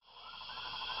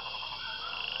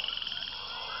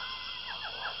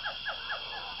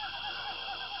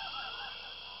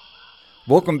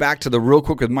Welcome back to the Real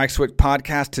Quick with Mike Swick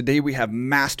podcast. Today we have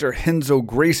Master Renzo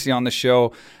Gracie on the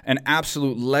show, an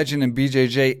absolute legend in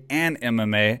BJJ and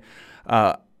MMA,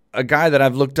 a guy that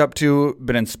I've looked up to,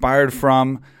 been inspired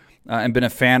from, and been a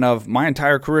fan of my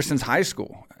entire career since high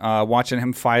school, watching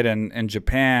him fight in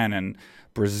Japan and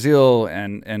Brazil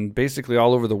and basically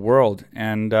all over the world.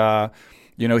 And,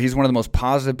 he's one of the most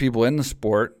positive people in the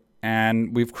sport,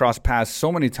 and we've crossed paths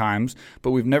so many times,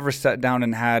 but we've never sat down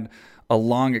and had a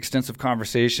long, extensive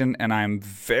conversation, and I'm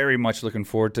very much looking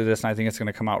forward to this, and I think it's going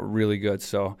to come out really good.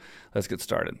 So let's get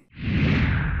started.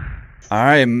 All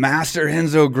right, Master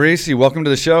Renzo Gracie, welcome to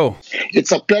the show.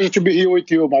 It's a pleasure to be here with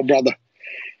you, my brother.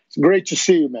 It's great to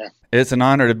see you, man. It's an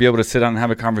honor to be able to sit down and have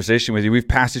a conversation with you. We've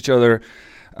passed each other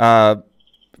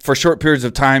for short periods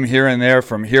of time here and there,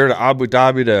 from here to Abu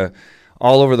Dhabi to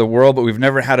all over the world, but we've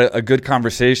never had a good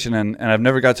conversation, and I've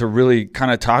never got to really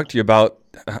kind of talk to you about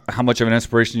how much of an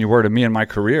inspiration you were to me in my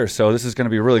career. So this is going to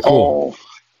be really cool. Oh,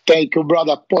 thank you,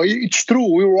 brother. Boy, it's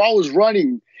true. We were always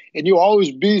running, and you're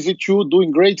always busy too, doing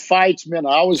great fights, man.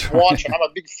 I always watch, and I'm a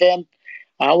big fan.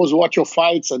 I always watch your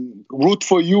fights and root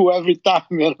for you every time,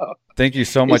 Thank you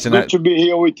so much. It's good to be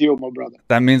here with you, my brother.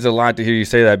 That means a lot to hear you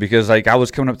say that, because I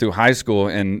was coming up through high school,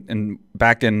 and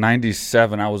back in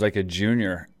 '97 I was like a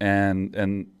junior,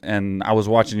 and I was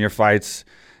watching your fights.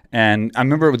 And I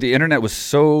remember the internet was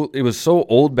so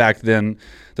old back then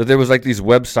that there was like these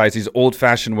websites, these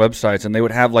old-fashioned websites, and they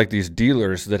would have like these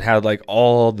dealers that had like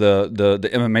all the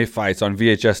MMA fights on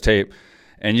VHS tape,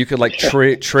 and you could like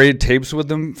trade tapes with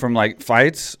them from like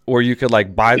fights, or you could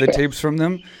like buy the tapes from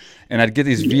them. And I'd get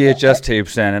these VHS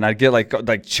tapes in, and I'd get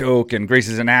like Choke and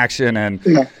Gracie's in Action and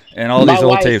all these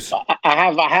old tapes.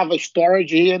 I have a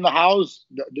storage here in the house.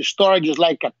 The storage is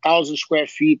like 1,000 square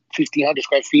feet, 1,500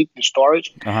 square feet, the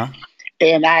storage. Uh-huh.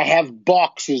 And I have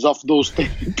boxes of those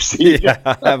tapes. Yeah,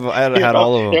 I had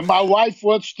all of them. And my wife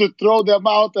wants to throw them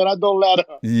out, and I don't let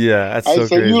her. Yeah, that's so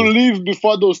crazy. I said, you leave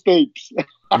before those tapes.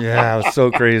 Yeah, it was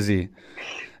so crazy.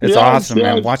 It's awesome,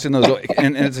 man. Watching those,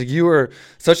 and it's like you were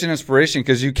such an inspiration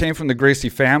because you came from the Gracie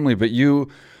family, but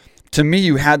to me,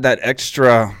 you had that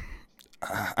extra.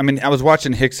 I mean, I was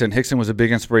watching Rickson. Rickson was a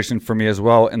big inspiration for me as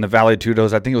well in the Vale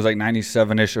Tudos. I think it was like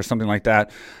 97-ish or something like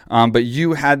that. But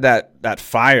you had that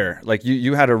fire, like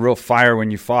you had a real fire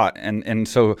when you fought, and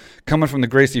so coming from the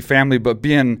Gracie family, but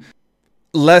being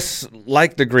less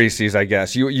like the Gracies, I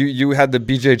guess. You had the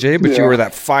BJJ, but you were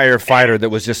that fighter that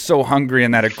was just so hungry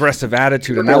and that aggressive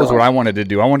attitude, and that was what I wanted to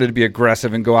do. I wanted to be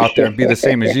aggressive and go out there and be the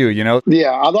same as you,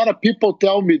 Yeah, a lot of people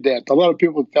tell me that.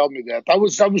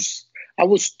 I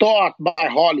was taught by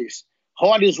Hollis.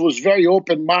 Hollis was very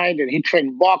open-minded. He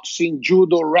trained boxing,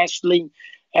 judo, wrestling,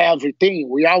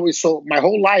 everything. My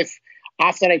whole life,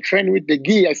 after I trained with the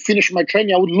gi, I finished my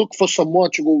training, I would look for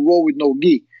someone to go roll with no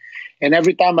gi. And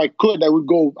every time I could, I'll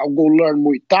go learn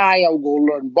Muay Thai, I'll go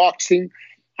learn boxing.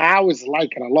 I always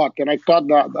like it a lot. And I thought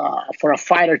that for a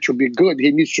fighter to be good,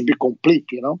 he needs to be complete,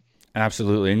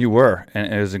 Absolutely. And you were.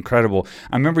 And it was incredible.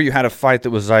 I remember you had a fight that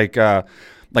was like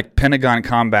Pentagon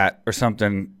Combat or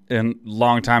something a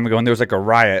long time ago, and there was like a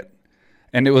riot.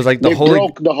 And it was like they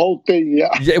broke the whole thing, yeah.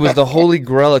 Yeah, it was the Holy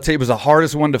Grail tape. It was the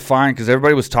hardest one to find because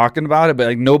everybody was talking about it, but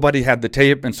like nobody had the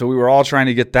tape, and so we were all trying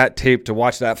to get that tape to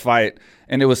watch that fight.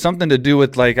 And it was something to do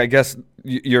with, like, I guess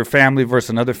your family versus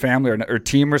another family or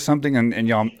team or something, and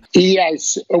y'all.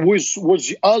 Yes, it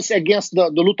was us against the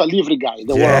Luta Livre guy.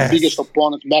 They were our biggest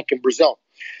opponents back in Brazil.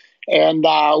 And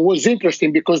it was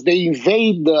interesting because they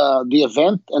invaded the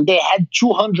event, and they had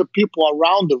 200 people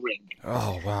around the ring.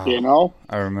 Oh, wow.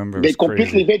 I remember. They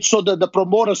completely invaded. So the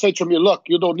promoter said to me, look,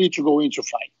 you don't need to go in to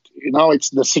fight. It's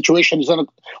the situation.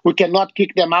 We cannot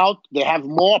kick them out. They have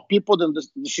more people than the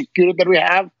security that we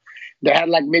have. They had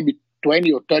like maybe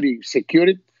 20 or 30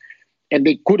 security, and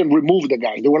they couldn't remove the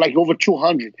guy. They were like over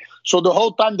 200. So the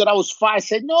whole time that I was fighting, I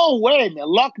said, no way, man,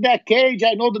 lock that cage.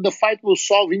 I know that the fight will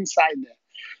solve inside there.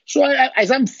 So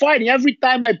as I'm fighting, every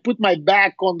time I put my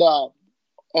back on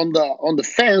the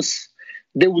fence,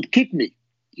 they would kick me,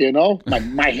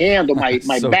 my hand or my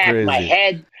so back, crazy. my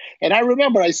head. And I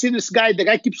remember I see this guy, the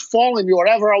guy keeps following me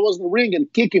wherever I was in the ring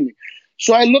and kicking me.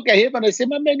 So I look at him and I say,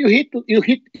 my man, you hit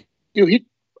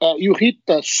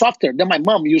softer than my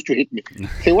mom used to hit me.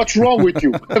 Say, what's wrong with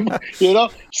you?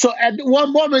 So at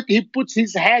one moment, he puts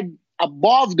his head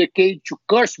above the cage to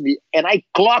curse me, and I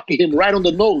clock him right on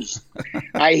the nose.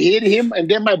 I hit him, and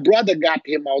then my brother got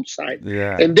him outside.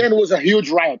 Yeah. And then it was a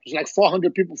huge riot. It was like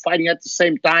 400 people fighting at the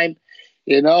same time,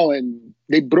 and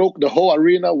they broke the whole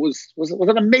arena. It was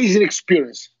an amazing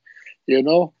experience,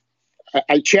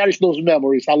 I cherish those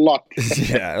memories a lot.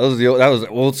 Yeah, that was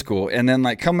old school. And then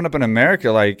like coming up in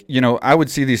America, like, you know, I would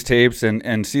see these tapes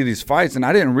and see these fights, and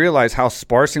I didn't realize how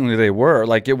sparsely they were.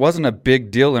 Like it wasn't a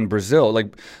big deal in Brazil.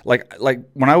 Like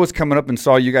when I was coming up and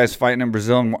saw you guys fighting in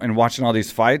Brazil and watching all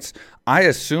these fights, I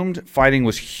assumed fighting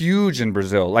was huge in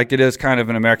Brazil, like it is kind of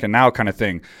in America now kind of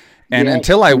thing. And Yes,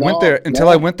 until I went there, I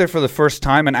no. went there for the first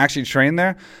time and actually trained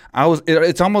there,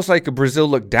 it's almost like Brazil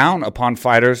looked down upon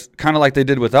fighters, kind of like they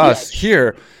did with us Yes.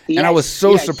 here. And I was Yes,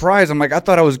 so yes. surprised. I'm like, I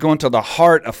thought I was going to the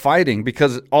heart of fighting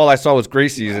because all I saw was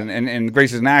Gracie's and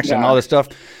Gracie's in action and all Yeah. this stuff.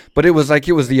 But it was like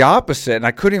it was the opposite, and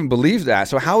I couldn't even believe that.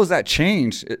 So how has that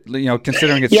changed? You know,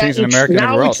 considering it's changed in America and now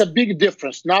everywhere it's else. a big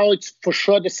difference. Now it's for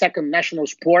sure the second national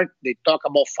sport. They talk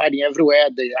about fighting everywhere.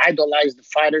 They idolize the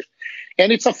fighters,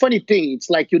 and it's a funny thing. It's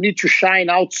like you need to shine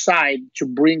outside to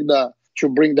bring the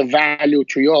value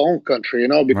to your own country. You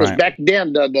know, because Right. back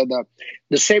then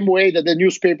the same way that the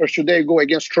newspapers today go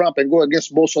against Trump and go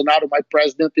against Bolsonaro, my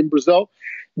president in Brazil,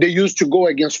 they used to go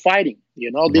against fighting. You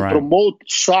know, they Right. promote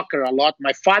soccer a lot.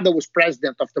 My father was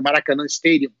president of the Maracanã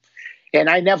Stadium, and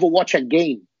I never watch a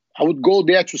game. I would go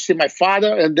there to see my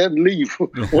father and then leave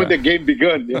when the game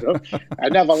began. You know, I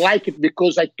never liked it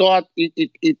because I thought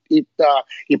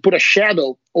it put a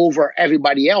shadow over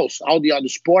everybody else, all the other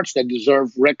sports that deserve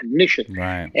recognition.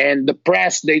 Right. And the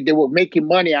press, they were making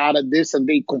money out of this, and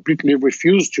they completely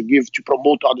refused to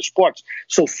promote other sports.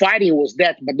 So fighting was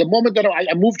that. But the moment that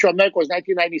I moved to America was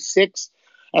 1996,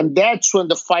 and that's when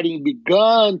the fighting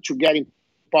began to get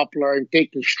popular and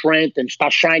taking strength and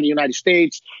start shining in the United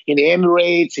States, in the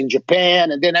Emirates, in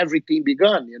Japan, and then everything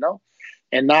began, you know.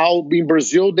 And now in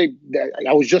Brazil,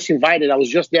 I was just invited. I was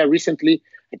just there recently,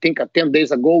 I think 10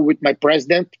 days ago with my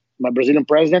president, my Brazilian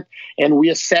president, and we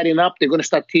are setting up. They're going to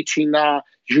start teaching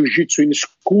jiu-jitsu in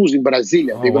schools in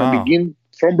Brasilia. Oh, They're going to wow. begin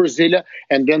from Brasilia,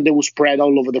 and then they will spread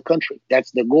all over the country.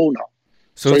 That's the goal now.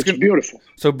 So it's beautiful.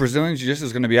 So Brazilian Jiu-Jitsu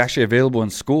is going to be actually available in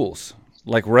schools,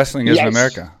 like wrestling is in Yes.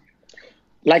 America.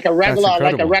 Like a regular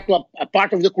incredible. a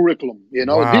part of the curriculum. You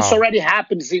know, Wow. this already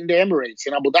happens in the Emirates,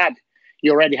 in Abu Dhabi.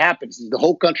 It already happens in the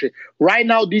whole country. Right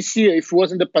now, this year, if it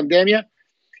wasn't the pandemic,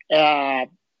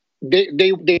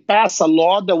 they passed a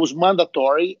law that was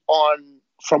mandatory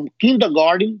from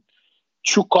kindergarten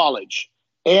to college,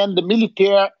 and the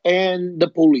military and the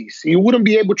police. You wouldn't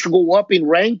be able to go up in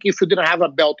rank if you didn't have a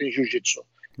belt in jiu-jitsu.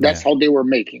 That's how they were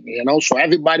making, you know. So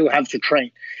everybody will have to train.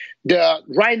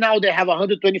 Right now they have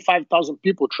 125,000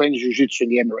 people training jiu-jitsu in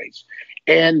the Emirates,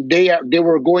 and they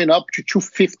were going up to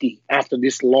 250 after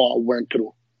this law went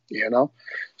through. You know,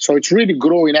 so it's really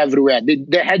growing everywhere. They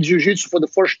had jiu-jitsu for the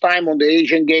first time on the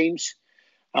Asian Games.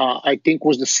 I think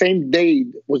was the same day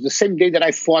that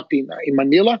I fought in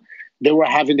Manila. They were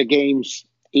having the games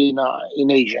in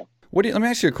Asia. Let me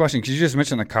ask you a question, because you just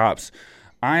mentioned the cops.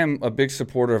 I am a big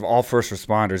supporter of all first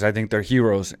responders. I think they're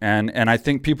heroes, and I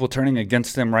think people turning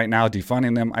against them right now,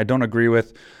 defunding them, I don't agree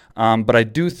with. But I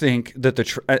do think that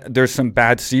there's some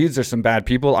bad seeds, there's some bad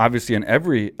people, obviously in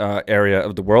every area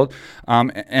of the world,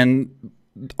 and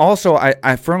also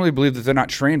I firmly believe that they're not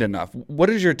trained enough.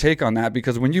 What is your take on that?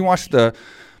 Because when you watch the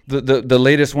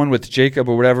latest one with Jacob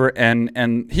or whatever,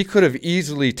 and he could have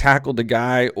easily tackled the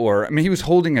guy, or I mean, he was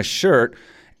holding a shirt.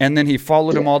 And then he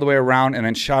followed him all the way around and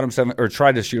then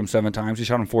tried to shoot him 7 times. He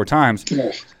shot him 4 times.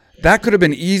 Yes. That could have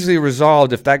been easily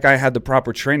resolved if that guy had the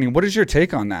proper training. What is your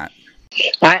take on that?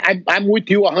 I'm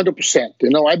with you 100%. You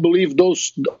know, I believe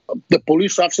the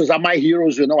police officers are my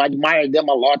heroes. You know, I admire them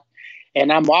a lot,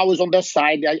 and I'm always on their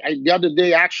side. The other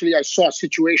day, actually, I saw a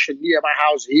situation near my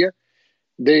house here.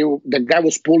 The guy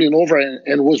was pulling over,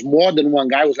 and was more than one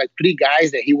guy. It was like 3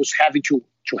 guys that he was having to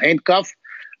handcuff.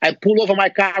 I pull over my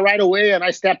car right away, and I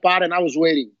step out, and I was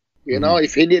waiting. You know,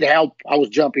 if he needed help, I was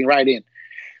jumping right in.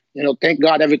 You know, thank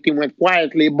God everything went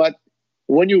quietly. But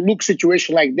when you look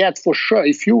situation like that, for sure,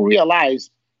 if you realize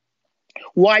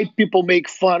why people make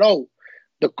fun,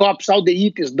 the cops, all they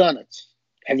eat is donuts.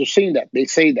 Have you seen that? They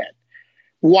say that.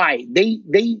 Why? They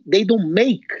don't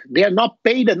they are not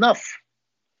paid enough.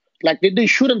 Like they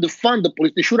shouldn't defund the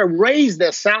police. They should have raised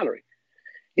their salary.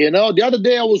 You know, the other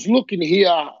day I was looking here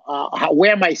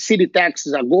where my city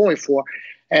taxes are going for,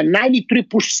 and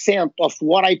 93% of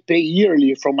what I pay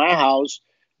yearly from my house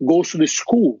goes to the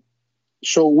school.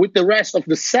 So with the rest of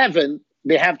the 7,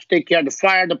 they have to take care of the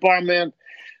fire department,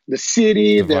 the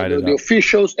city, the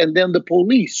officials, and then the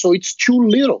police. So it's too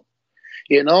little.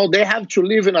 You know, they have to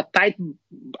live in a tight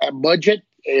budget,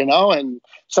 you know, and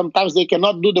sometimes they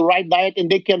cannot do the right diet and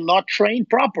they cannot train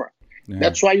proper. Yeah.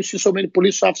 That's why you see so many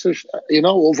police officers, you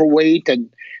know, overweight and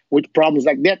with problems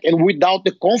like that, and without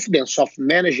the confidence of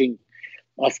managing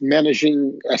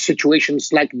managing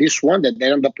situations like this one that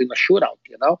they end up in a shootout,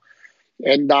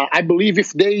 And I believe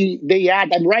if they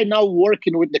add, I'm right now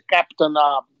working with the captain,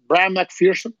 Brian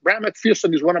McPherson. Brian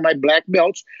McPherson is one of my black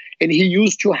belts, and he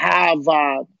used to have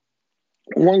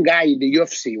one guy in the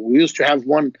UFC. We used to have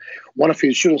one of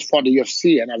his students for the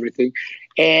UFC and everything.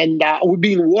 And we've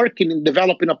been working and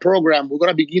developing a program. We're going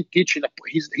to begin teaching.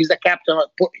 He's a captain.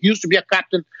 He used to be a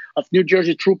captain of New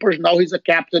Jersey Troopers. Now he's a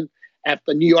captain at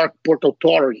the New York Port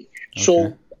Authority. Okay.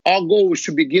 So our goal is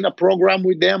to begin a program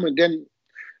with them and then,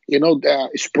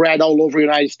 spread all over the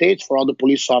United States for all the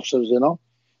police officers,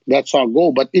 That's our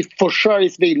goal. But if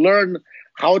they learn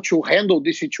how to handle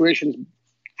these situations,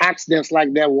 accidents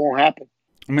like that won't happen.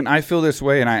 I mean, I feel this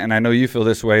way, and I know you feel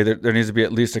this way. There needs to be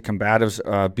at least a combatives,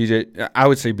 I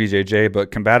would say BJJ,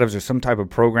 but combatives or some type of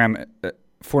program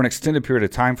for an extended period of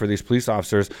time for these police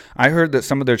officers. I heard that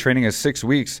some of their training is 6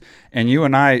 weeks, and you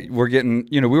and I were getting,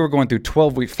 we were going through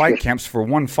 12-week fight camps for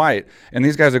one fight, and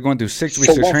these guys are going through 6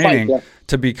 weeks of training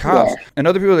to be cops. Yeah. And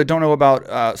other people that don't know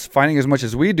about fighting as much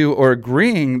as we do or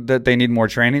agreeing that they need more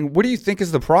training, what do you think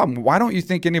is the problem? Why don't you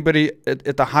think anybody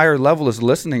at the higher level is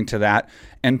listening to that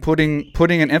and putting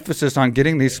an emphasis on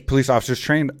getting these police officers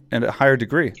trained at a higher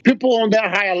degree? People on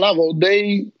that higher level,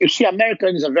 you see, America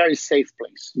is a very safe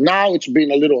place. Now it's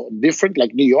been a little different,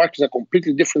 like New York is a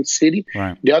completely different city.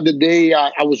 Right. The other day,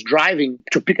 I was driving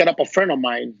to pick up a friend of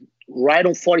mine right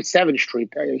on 47th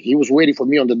Street. He was waiting for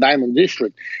me on the Diamond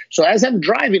District. So as I'm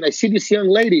driving, I see this young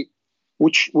lady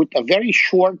with a very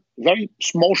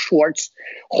small shorts,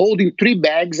 holding 3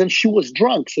 bags, and she was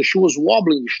drunk, so she was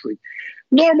wobbling the street.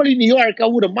 Normally in New York, I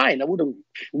wouldn't mind.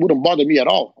 Wouldn't bother me at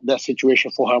all, that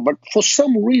situation for her. But for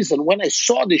some reason, when I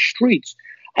saw the streets,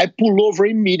 I pull over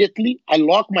immediately. I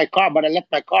lock my car, but I left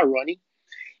my car running.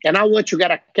 And I went to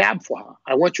get a cab for her.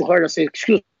 I went to her and say,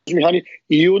 "Excuse me, honey,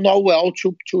 you know well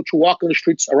to walk on the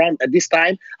streets around at this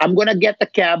time. I'm going to get the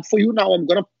cab for you now. I'm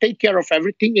going to take care of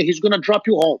everything, and he's going to drop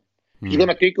you home. He's going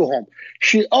to take you home."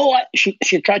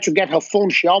 She tried to get her phone.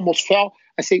 She almost fell.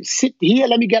 I said, "Sit here,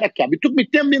 let me get a cab." It took me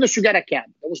 10 minutes to get a cab.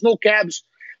 There was no cabs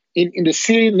in the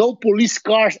city, no police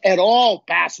cars at all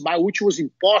passed by, which was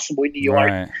impossible in New York,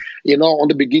 right, on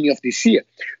the beginning of this year.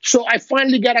 So I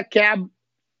finally got a cab.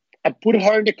 I put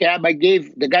her in the cab.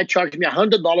 The guy charged me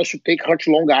 $100 to take her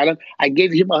to Long Island. I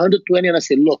gave him $120 and I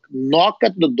said, "Look, knock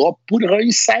at the door, put her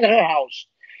inside her house.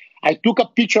 I took a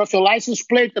picture of your license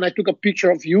plate and I took a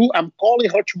picture of you. I'm calling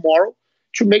her tomorrow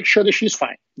to make sure that she's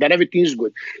fine, that everything is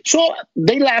good." So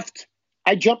they left.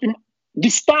 I jumped in.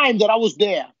 This time that I was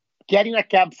there, getting a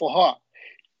cab for her,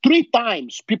 3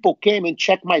 times people came and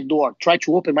checked my door, tried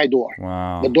to open my door,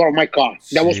 wow, the door of my car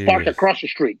that was parked across the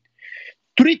street.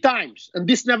 3 times, and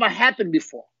this never happened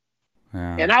before.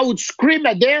 Yeah. And I would scream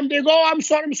at them. They go, I'm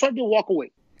sorry, they walk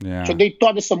away. Yeah. So they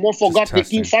thought that someone forgot the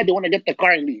key inside. They want to get the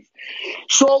car and leave.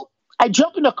 So I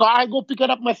jump in the car. I go pick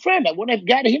up my friend. And when I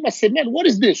got him, I said, "Man, what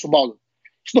is this about?"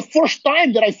 It's the first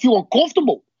time that I feel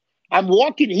uncomfortable. I'm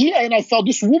walking here, and I felt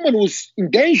this woman was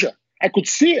in danger. I could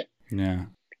see it. Yeah.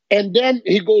 And then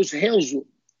he goes, "Renzo,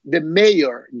 the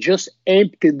mayor just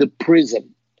emptied the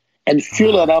prison and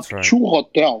filled it up 2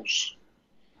 hotels."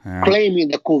 Yeah. Claiming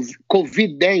the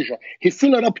COVID danger. He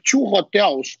filled up 2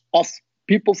 hotels of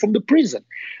people from the prison.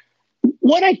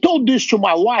 When I told this to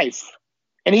my wife,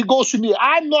 and he goes to me,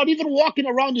 "I'm not even walking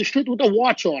around the street with a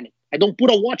watch on it. I don't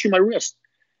put a watch in my wrist.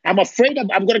 I'm afraid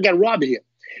I'm going to get robbed here."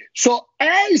 So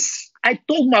as I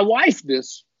told my wife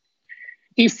this,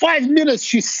 in 5 minutes,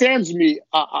 she sends me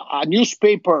a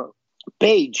newspaper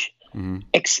page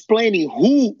explaining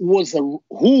who was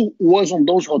on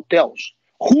those hotels.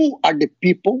 Who are the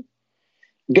people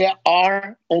that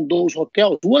are on those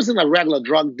hotels? It wasn't a regular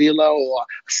drug dealer or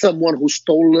someone who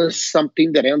stole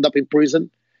something that ended up in prison.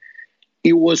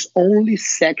 It was only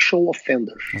sexual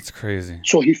offenders. That's crazy.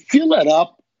 So he filled it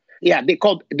up. Yeah, they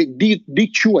called the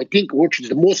D2, I think, which is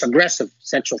the most aggressive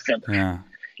sexual offender.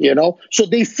 Yeah. So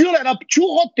they filled it up 2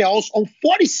 hotels on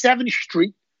 47th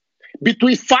Street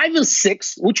between 5 and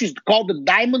 6, which is called the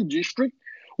Diamond District,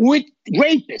 with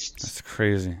rapists. That's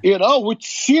crazy. With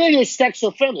serious sex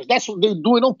offenders. That's what they're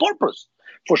doing on purpose,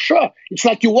 for sure. It's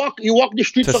like you walk the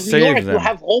streets of New York, you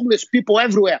have homeless people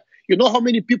everywhere. You know how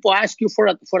many people ask you for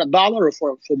 $1 or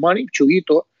for money to eat?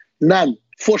 Or none.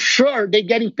 For sure, they're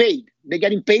getting paid. They're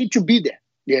getting paid to be there.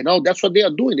 That's what they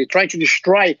are doing. They're trying to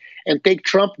destroy and take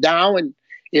Trump down.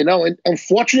 And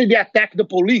unfortunately, they attack the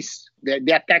police. They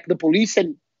attack the police,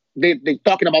 and they're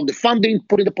talking about the funding,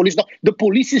 putting the police down. The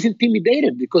police is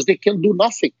intimidated because they can do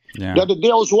nothing. Yeah. The other day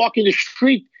I was walking the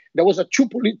street. There was two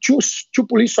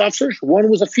police officers. One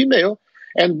was a female,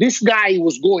 And this guy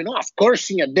was going off,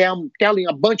 cursing at them, telling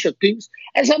a bunch of things.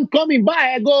 As I'm coming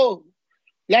by, I go,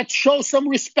 let's show some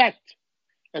respect.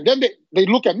 And then they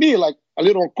look at me like a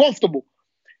little uncomfortable.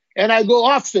 And I go,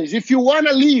 officers, if you want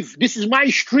to leave, this is my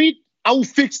street, I will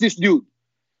fix this dude.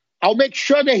 I'll make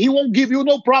sure that he won't give you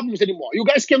no problems anymore. You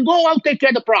guys can go, I'll take care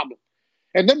of the problem.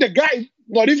 And then the guy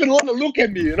not even want to look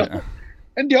at me, you know. Yeah.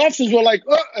 And the officers were like,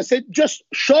 oh. I said, just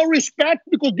show respect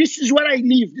because this is where I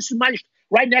live. This is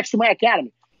right next to my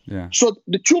academy. Yeah. So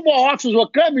the two more officers were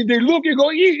coming. They look and go,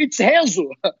 it's Renzo.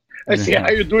 I say, how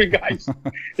you doing, guys?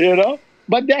 You know?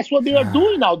 But that's what they are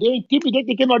doing now. They're intimidated.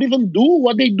 They cannot even do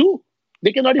what they do.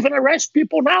 They cannot even arrest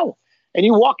people now. And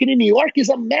you walking in New York is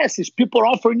a mess. It's people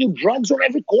offering you drugs on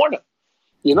every corner.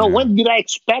 You know, when did I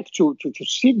expect to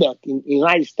see that in the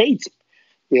United States?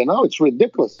 You know, it's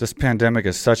ridiculous. This pandemic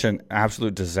is such an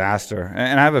absolute disaster.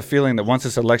 And I have a feeling that once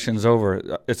this election's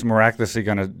over, it's miraculously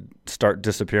going to start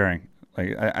disappearing.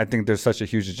 Like, I think there's such a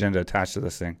huge agenda attached to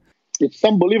this thing. It's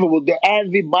unbelievable that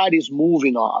everybody's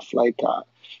moving off. Like,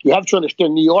 you have to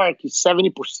understand, New York is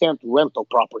 70% rental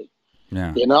property.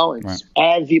 Yeah. You know, it's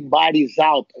everybody's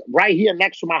out. Right here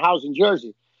next to my house in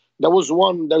Jersey, there's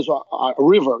a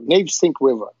river, Navesink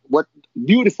River. What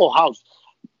beautiful house.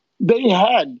 They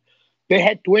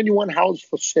had 21 houses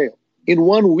for sale. In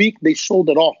 1 week, they sold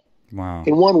it all. Wow.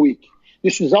 In 1 week.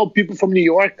 This is how people from New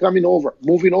York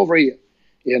moving over here.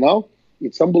 You know,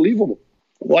 it's unbelievable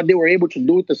what they were able to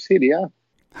do with the city. Yeah.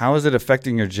 How is it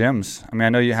affecting your gyms? I mean, I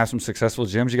know you have some successful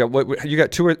gyms. You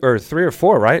got 2 or 3 or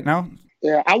 4 right now?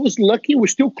 Yeah, I was lucky. We're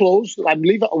still closed. I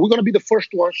believe we're going to be the first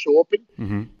ones to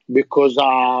open because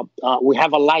we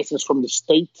have a license from the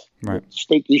state. Right. The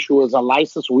state issues a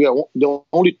license. We are the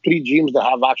only 3 gyms that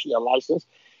have actually a license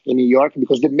in New York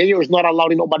because the mayor is not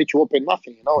allowing nobody to open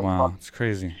nothing. You know, wow, it's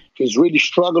crazy. He's really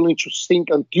struggling to think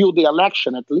until the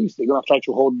election. At least they're going to try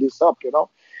to hold this up. You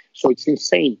know, so it's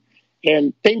insane.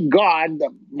 And thank God that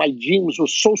my gyms were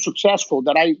so successful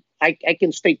that I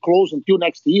can stay closed until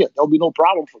next year. There'll be no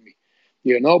problem for me.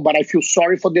 You know, but I feel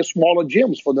sorry for the smaller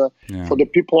gyms, for the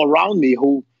people around me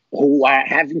who are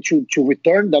having to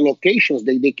return the locations.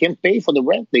 They can't pay for the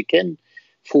rent. They can't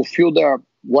fulfill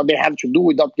what they have to do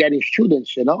without getting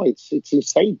students. You know, it's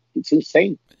insane. It's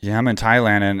insane. Yeah, I'm in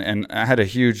Thailand, and I had a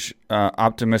huge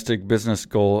optimistic business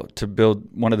goal to build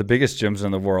one of the biggest gyms in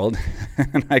the world.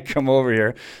 And I come over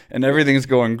here, and everything's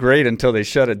going great until they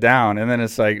shut it down. And then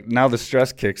it's like, now the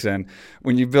stress kicks in.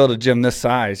 When you build a gym this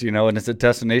size, you know, and it's a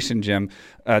destination gym,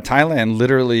 Thailand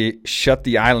literally shut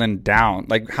the island down.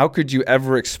 Like, how could you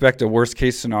ever expect a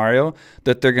worst-case scenario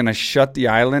that they're going to shut the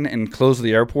island and close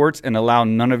the airports and allow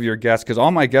none of your guests, because all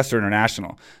my guests are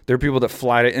international. They're people that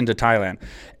fly into Thailand.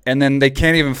 And then they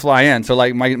can't even fly in. So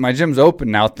like my gym's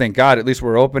open now, thank God. At least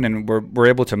we're open and we're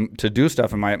able to do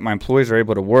stuff, and my employees are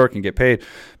able to work and get paid.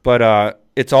 But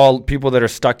it's all people that are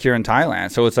stuck here in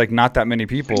Thailand. So it's like not that many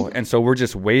people. And so we're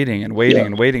just waiting and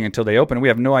waiting until they open. We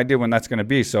have no idea when that's going to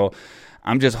be. So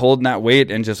I'm just holding that weight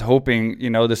and just hoping,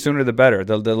 you know, the sooner the better.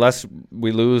 The less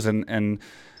we lose and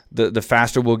the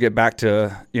faster we'll get back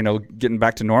to, you know, getting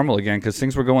back to normal again, because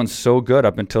things were going so good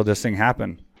up until this thing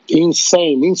happened.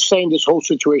 Insane, this whole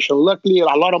situation. Luckily, a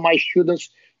lot of my students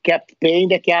kept paying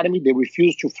the academy. They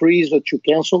refused to freeze or to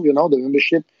cancel, you know, the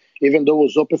membership, even though it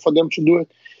was open for them to do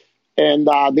it. And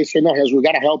they say, no, we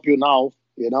got to help you now,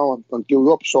 you know, until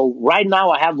you're up. So right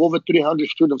now I have over 300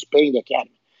 students paying the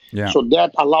academy. Yeah. So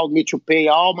that allowed me to pay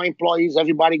all my employees.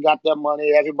 Everybody got their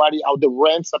money. All the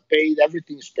rents are paid.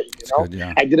 Everything's paid, you know. Good,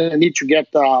 yeah. I didn't need to get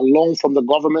a loan from the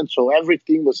government. So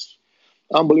everything was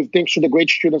unbelievable. Thanks to the great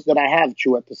students that I have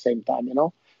too at the same time, you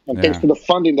know, and thanks to the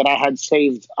funding that I had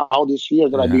saved all these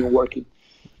years that I've been working.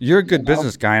 You're a good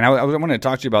business guy, and I wanted to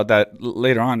talk to you about that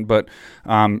later on, but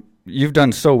you've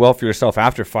done so well for yourself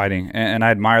after fighting, and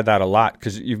I admire that a lot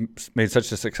because you've made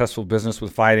such a successful business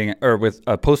with fighting or with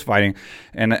post-fighting,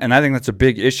 and I think that's a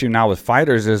big issue now with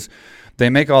fighters is they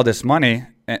make all this money,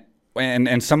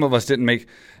 and some of us didn't make,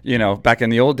 you know, back in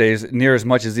the old days, near as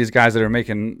much as these guys that are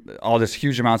making all this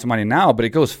huge amounts of money now, but it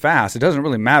goes fast. It doesn't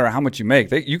really matter how much you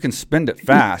make. You can spend it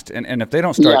fast. And if they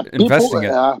don't start investing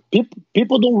it.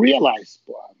 People don't realize.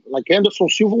 Like Anderson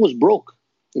Silva was broke.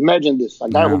 Imagine this. A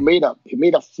guy who made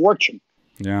a fortune.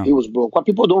 Yeah. He was broke. What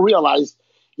people don't realize,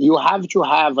 you have to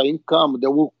have an income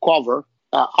that will cover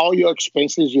all your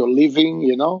expenses, your living,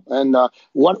 you know. And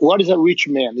what is a rich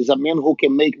man? Is a man who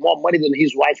can make more money than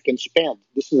his wife can spend.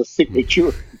 This is a secret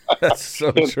truth. That's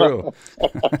so true.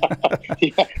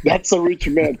 Yeah, that's a rich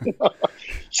man.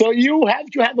 So you have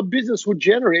to have a business who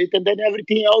generates, and then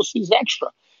everything else is extra.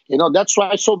 That's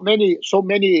why so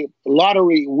many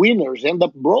lottery winners end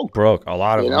up broke. Broke, a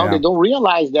lot of them. They don't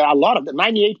realize that a lot of the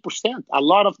 98%, a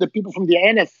lot of the people from the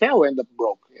NFL end up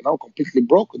broke. Completely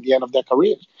broke at the end of their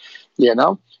careers.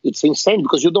 It's insane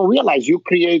because you don't realize you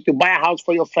buy a house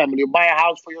for your family, you buy a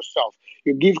house for yourself,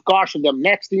 you give cars to them.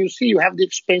 Next thing you see, you have the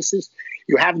expenses,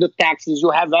 you have the taxes, you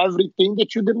have everything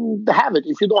that you didn't have it.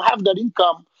 If you don't have that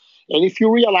income, and if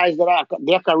you realize that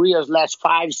their careers last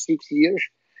 5-6 years,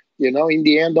 in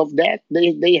the end of that,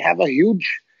 they have a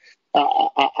huge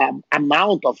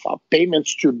amount of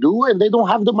payments to do, and they don't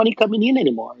have the money coming in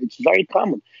anymore. It's very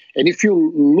common. And if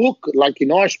you look like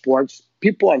in our sports,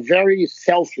 people are very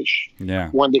selfish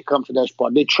when they come to that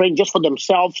sport. They train just for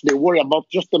themselves. They worry about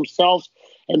just themselves,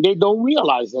 and they don't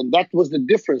realize. And that was the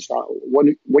difference.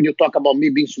 When you talk about me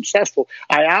being successful,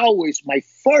 my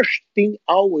first thing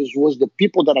always was the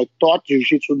people that I taught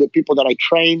jiu-jitsu, the people that I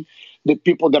trained, the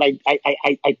people that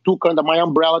I took under my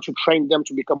umbrella to train them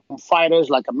to become fighters,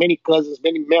 like many cousins,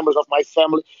 many members of my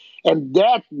family. And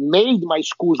that made my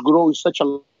schools grow in such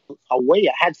a way.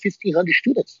 I had 1,500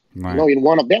 students, in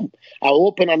one of them. I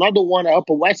opened another one at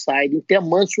Upper West Side. In 10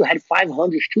 months, we had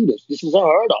 500 students. This is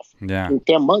unheard of in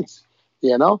 10 months,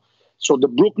 So the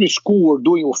Brooklyn School were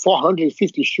doing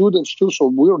 450 students too. So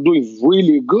we were doing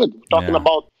really good. We're talking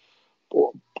about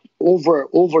over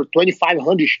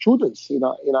 2,500 students in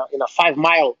a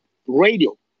 5-mile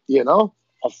radius,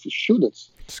 of students.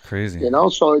 It's crazy. So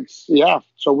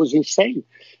so it was insane.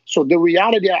 So the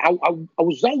reality, I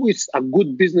was always a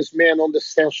good businessman on the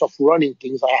sense of running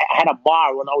things. I had a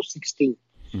bar when I was 16.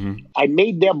 Mm-hmm. I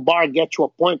made that bar get to a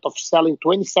point of selling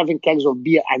 27 kegs of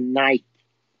beer a night.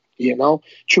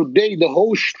 Today, the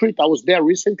whole street, I was there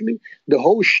recently, the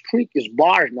whole street is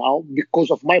bar now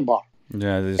because of my bar.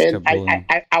 Yeah, and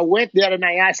I went there and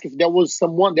I asked if there was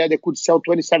someone there that could sell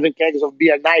 27 kegs of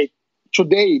beer a night.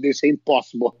 Today, they say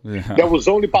impossible. Yeah. There was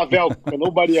only Pavel and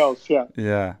nobody else. Yeah.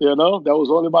 Yeah. That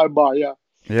was only my bar. Yeah.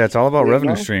 Yeah, it's all about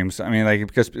revenue streams. I mean,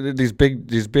 because these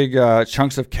big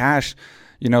chunks of cash,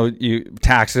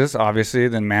 taxes, obviously,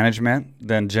 then management,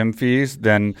 then gym fees,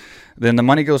 then the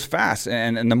money goes fast.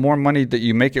 And the more money that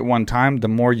you make at one time, the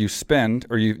more you spend,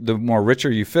 or the more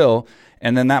richer you feel.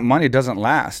 And then that money doesn't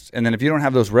last. And then if you don't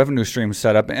have those revenue streams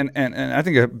set up, and I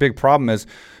think a big problem is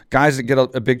guys that get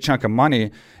a big chunk of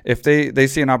money, if they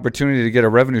see an opportunity to get a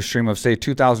revenue stream of, say,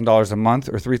 $2,000 a month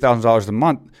or $3,000 a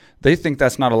month, they think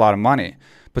that's not a lot of money.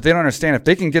 But they don't understand, if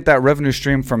they can get that revenue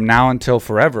stream from now until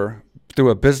forever through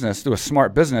a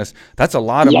smart business, that's a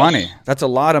lot of money. That's a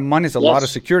lot of money. It's a lot of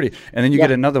security. And then you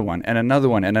get another one and another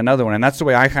one and another one. And that's the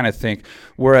way I kind of think.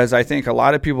 Whereas I think a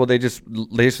lot of people, they just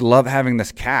love having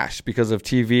this cash because of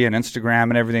TV and Instagram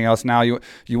and everything else. Now you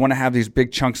want to have these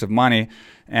big chunks of money,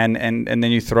 and then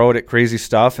you throw it at crazy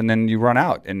stuff, and then you run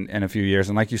out in a few years.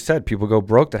 And like you said, people go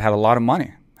broke that had a lot of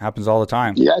money. Happens all the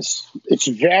time. Yes, it's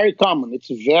very common.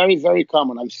 It's very, very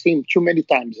common. I've seen too many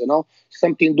times,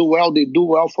 something they do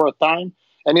well for a time.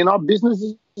 And in our business,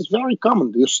 it's very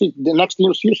common. You see, the next thing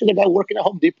you see the guy working at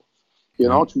Home Depot,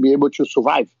 to be able to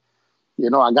survive.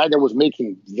 A guy that was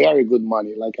making very good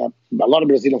money, like a lot of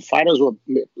Brazilian fighters were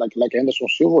like Anderson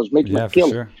Silva was making a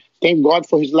killing. Sure. Thank God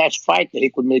for his last fight that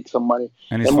he could make some money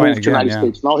and moved to the United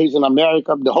States. Now he's in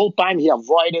America. The whole time he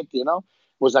avoided,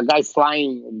 was a guy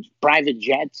flying private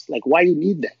jets. Like, why you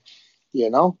need that?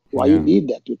 Why you need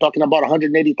that? You're talking about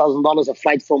 $180,000 a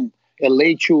flight from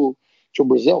LA to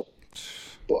Brazil.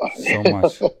 So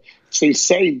much. It's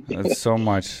insane. That's so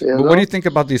much. But what do you think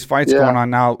about these fights going on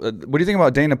now? What do you think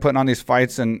about Dana putting on these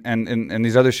fights and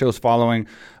these other shows following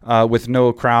with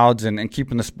no crowds and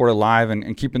keeping the sport alive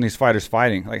and keeping these fighters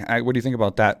fighting? Like, what do you think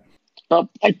about that?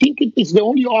 I think it's the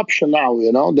only option now.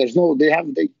 There's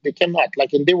they cannot,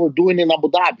 and they were doing in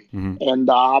Abu Dhabi, and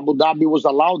Abu Dhabi was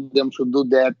allowed them to do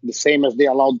that the same as they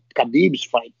allowed Khabib's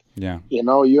fight. Yeah,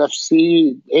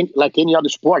 UFC, like any other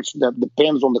sports, that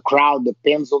depends on the crowd,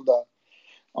 depends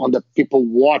on the people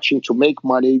watching to make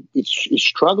money. It's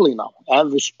struggling now.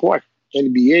 Every sport,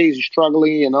 NBA is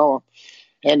struggling.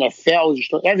 NFL is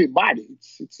struggling. Everybody,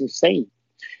 it's insane,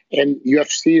 and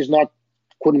UFC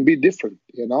couldn't be different,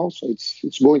 so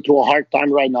it's going through a hard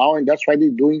time right now, and that's why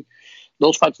they're doing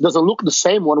those fights. It doesn't look the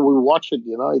same when we watch it,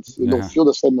 you don't feel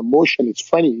the same emotion. It's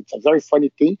funny. It's a very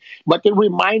funny thing, but it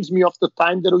reminds me of the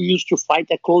time that we used to fight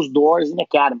at closed doors in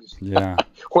academies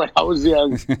when I was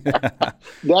young.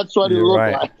 That's what it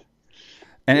looked like.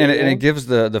 And it gives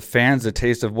the fans a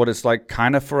taste of what it's like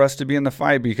kind of for us to be in the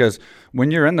fight, because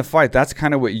when you're in the fight, that's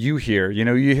kind of what you hear.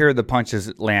 You hear the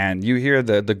punches land, you hear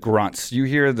the grunts, you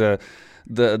hear the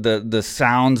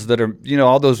sounds that are,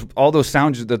 all those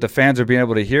sounds that the fans are being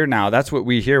able to hear now. That's what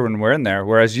we hear when we're in there.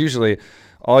 Whereas usually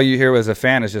all you hear as a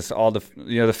fan is just all the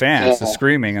the fans, the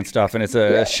screaming and stuff, and it's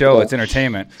a show, it's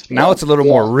entertainment. Now it's a little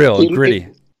more real and gritty.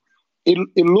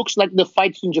 It looks like the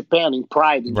fights in Japan, in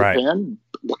Pride in Japan.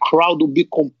 The crowd would be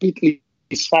completely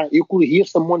silent. You could hear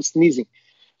someone sneezing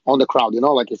on the crowd,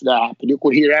 like if that happened. You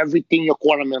could hear everything your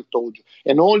cornerman told you.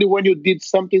 And only when you did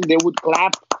something, they would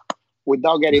clap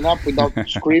without getting up, without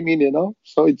screaming,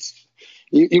 So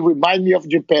it reminds me of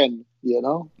Japan,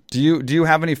 Do you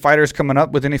have any fighters coming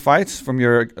up with any fights from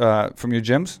your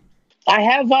gyms? I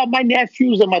have my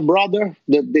nephews and my brother,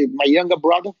 my younger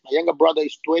brother. My younger brother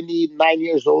is 29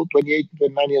 years old, 28,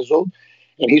 29 years old,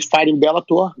 and he's fighting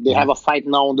Bellator. They have a fight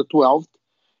now on the 12th,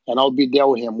 and I'll be there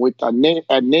with him. With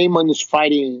Neyman is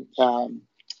fighting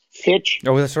Fitch.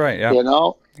 Oh, that's right. Yeah.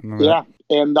 Yeah.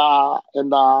 And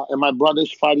my brother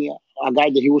is fighting a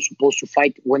guy that he was supposed to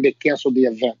fight when they canceled the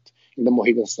event in the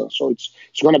Mohegan Sun. So it's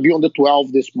going to be on the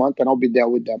 12th this month, and I'll be there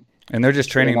with them. And they're just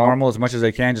training normal as much as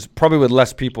they can, just probably with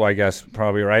less people, I guess,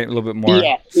 probably, right? A little bit more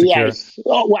secure. Yes.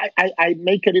 Oh, I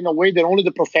make it in a way that only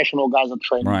the professional guys are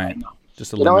training right now.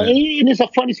 Just a little bit. And it's a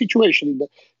funny situation.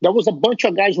 There was a bunch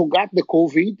of guys who got the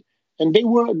COVID, and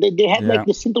they had like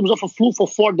the symptoms of a flu for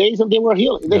 4 days, and they were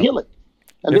healing. They healed it.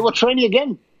 And they were training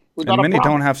again. And many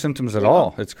don't have symptoms at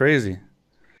all. It's crazy.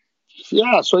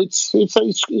 Yeah, so it's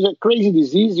a crazy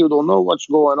disease. You don't know what's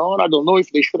going on. I don't know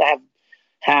if they should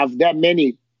have that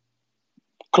many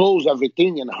close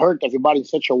everything and hurt everybody in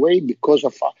such a way because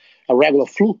of a regular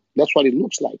flu. That's what it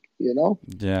looks like,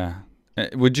 Yeah.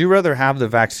 Would you rather have the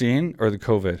vaccine or the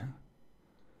COVID?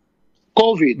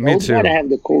 COVID. Me too. I would rather have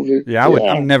the COVID. Yeah,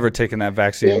 I'm never taking that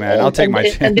vaccine, man. I'll take my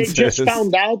chances. And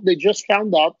they just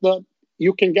found out that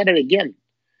you can get it again.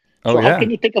 So how can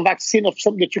you take a vaccine of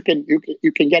something that you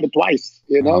can get it twice?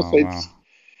 It's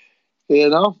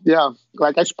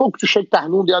Like I spoke to Sheikh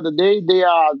Tahnoun the other day.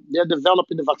 They're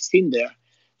developing the vaccine there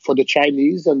for the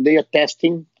Chinese, and they are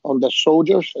testing on the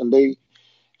soldiers, and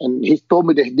he told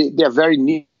me that they are very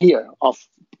near of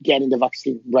getting the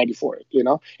vaccine ready for it,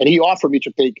 And he offered me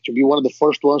to be one of the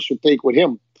first ones to take with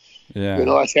him. Yeah.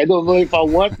 I said, I don't know if I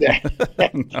want that.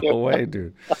 No way,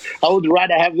 dude. I would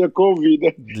rather have the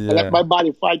COVID and let my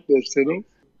body fight this,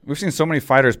 We've seen so many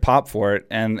fighters pop for it,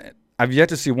 and I've yet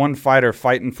to see one fighter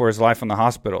fighting for his life in the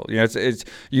hospital. It's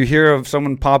you hear of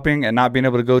someone popping and not being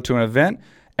able to go to an event,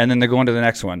 and then they're going to the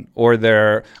next one. Or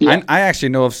I actually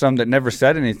know of some that never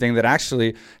said anything that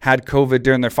actually had COVID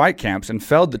during their fight camps and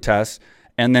failed the test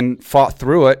and then fought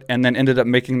through it and then ended up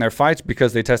making their fights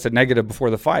because they tested negative before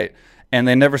the fight. And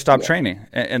they never stopped training,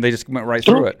 and they just went right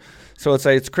through it. So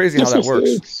it's crazy how that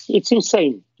works. It's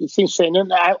insane. It's insane.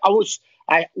 And I was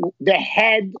the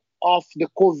head of the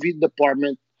COVID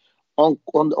department on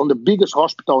the biggest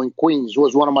hospital in Queens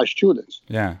was one of my students.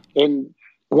 Yeah. And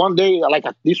one day,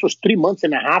 this was 3 months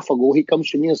and a half ago, he comes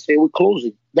to me and say, "We're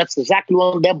closing." That's exactly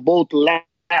when that boat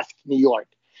left New York.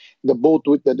 The boat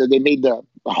they made the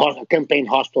campaign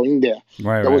hospital in there.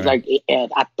 Right, there was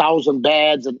 1,000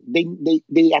 beds, and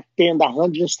they attend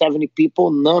 170 people.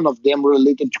 None of them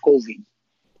related to COVID,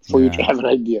 for you to have an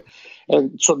idea.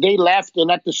 And so they left,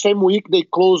 and at the same week they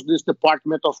closed this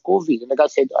department of COVID. And the guy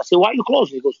said, "I said, why are you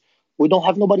closing?" He goes, "We don't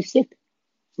have nobody sick.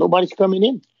 Nobody's coming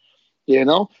in."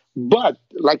 But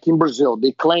like in Brazil,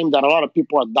 they claim that a lot of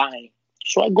people are dying.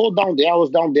 So I go down there. I was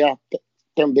down there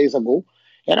 10 days ago.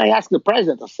 And I asked the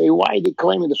president, I say, why are they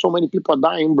claiming that so many people are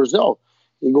dying in Brazil?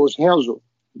 He goes, Renzo,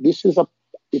 this is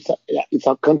it's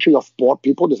a country of poor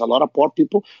people. There's a lot of poor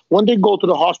people. When they go to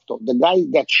the hospital, the guy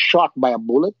gets shot by a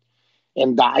bullet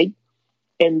and died.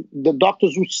 And the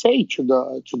doctors would say to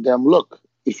them, look,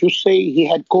 if you say he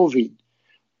had COVID,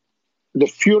 the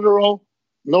funeral,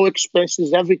 no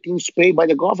expenses, everything's paid by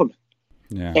the government.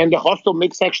 Yeah. And the hospital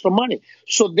makes extra money.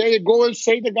 So they go and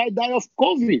say the guy died of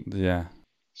COVID. Yeah.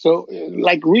 So,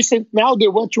 now they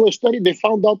went to a study, they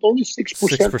found out only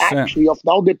 6% actually of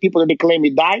all the people that they claim he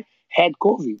died had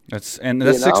COVID. That's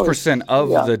 6%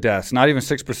 of the deaths, not even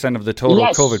 6% of the total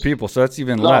COVID people. So that's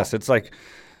even less. It's like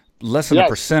less than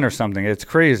 1% or something. It's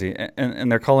crazy. And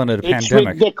they're calling it a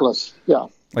pandemic. It's ridiculous. Yeah.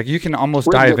 Like you can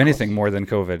almost die of anything more than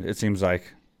COVID, it seems like.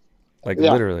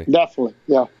 Literally. Definitely.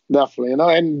 Yeah, definitely.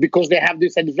 And because they have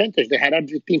this advantage, they had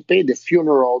everything paid, the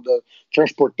funeral, the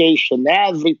transportation,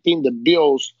 everything, the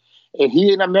bills. And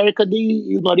here in America,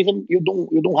 you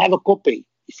don't have a copay.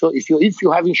 So if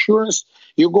you have insurance,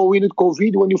 you go in with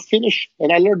COVID when you finish.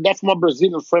 And I learned that from a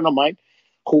Brazilian friend of mine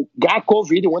who got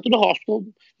COVID and went to the hospital.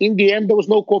 In the end, there was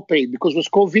no copay because with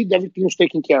COVID, everything was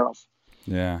taken care of.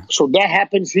 Yeah. So that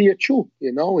happens here too,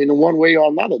 in one way or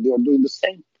another. They are doing the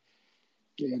same.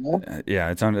 Yeah,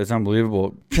 it's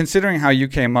unbelievable. Considering how you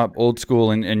came up old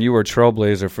school and you were a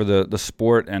trailblazer for the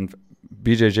sport and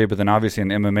BJJ, but then obviously in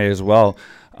MMA as well.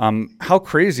 How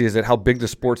crazy is it how big the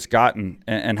sport's gotten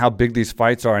and how big these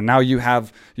fights are? And now you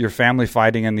have your family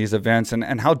fighting in these events.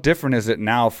 And how different is it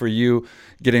now for you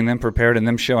getting them prepared and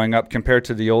them showing up compared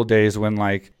to the old days when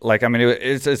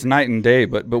it's night and day.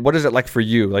 But what is it like for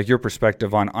you, like your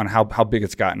perspective on how big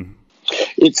it's gotten?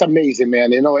 It's amazing,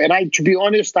 man. And to be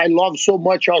honest, I love so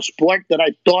much our sport that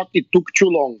I thought it took too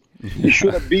long. It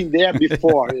should have been there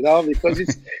before, because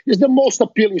it's the most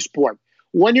appealing sport.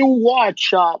 When you go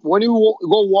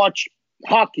watch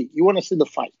hockey, you want to see the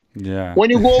fight. Yeah. When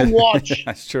you go watch,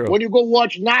 that's true. When you go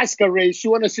watch NASCAR race,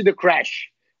 you want to see the crash.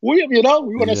 We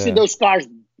want to see those cars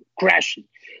crashing.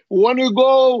 When you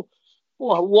go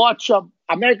watch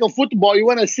American football, you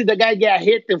want to see the guy get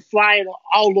hit and flying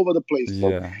all over the place.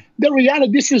 Yeah. So the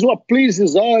reality, this is what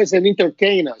pleases us and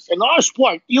entertains us. In our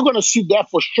sport, you're going to see that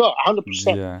for sure,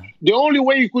 100%. Yeah. The only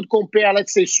way you could compare,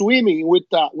 let's say, swimming with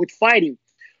fighting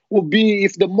would be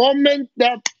if the moment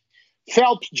that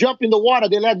Phelps jumped in the water,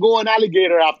 they let go an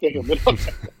alligator after him.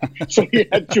 So he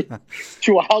had to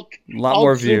outswim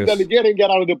the alligator and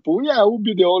get out of the pool. Yeah, it would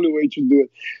be the only way to do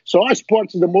it. So our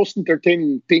sport is the most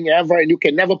entertaining thing ever, and you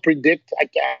can never predict.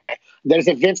 There's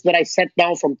events that I sat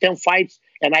down from 10 fights,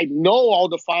 and I know all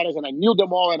the fighters, and I knew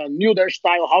them all, and I knew their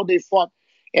style, how they fought,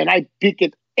 and I picked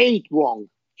 8 wrong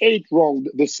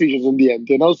decisions in the end.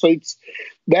 So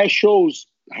that shows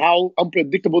how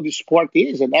unpredictable this sport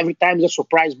is, and every time it's a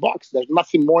surprise box. There's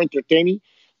nothing more entertaining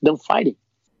than fighting.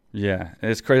 Yeah,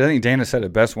 it's crazy. I think Dana said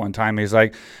it best one time. He's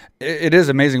like, it is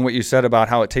amazing what you said about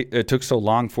how it took so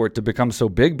long for it to become so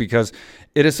big, because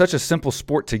it is such a simple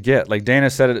sport to get. Like Dana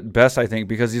said it best, I think,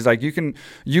 because he's like, you can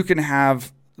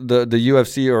have the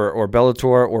UFC or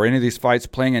Bellator or any of these fights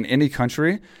playing in any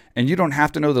country, and you don't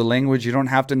have to know the language. You don't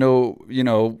have to know,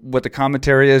 what the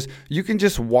commentary is. You can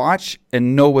just watch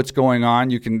and know what's going on.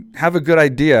 You can have a good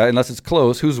idea, unless it's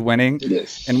close, who's winning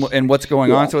and what's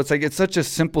going on. So it's such a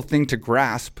simple thing to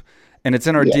grasp, and it's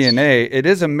in our DNA. It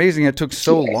is amazing it took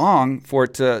so long for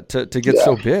it to get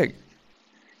so big.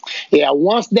 Yeah,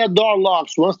 once that door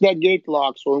locks, once that gate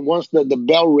locks, or once the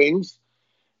bell rings,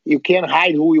 you can't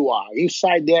hide who you are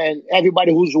inside there. And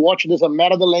everybody who's watching, doesn't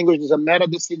matter the language, doesn't matter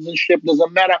the citizenship,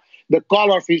 doesn't matter the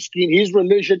color of his skin, his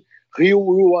religion, he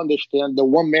will understand. The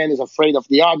one man is afraid of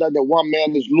the other. The one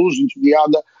man is losing to the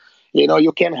other.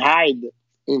 You can't hide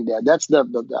in there. That's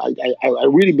I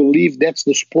really believe that's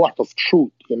the sport of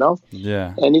truth,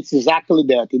 Yeah. And it's exactly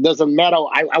that. It doesn't matter.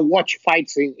 I watch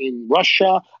fights in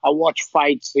Russia. I watch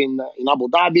fights in Abu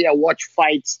Dhabi. I watch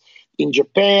fights in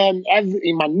Japan,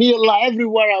 in Manila,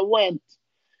 everywhere I went,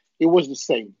 it was the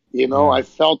same. I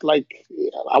felt like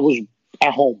I was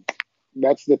at home.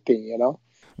 That's the thing,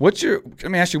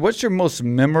 Let me ask you, what's your most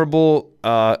memorable,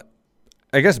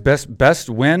 best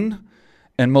win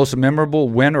and most memorable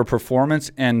win or performance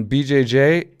in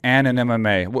BJJ and in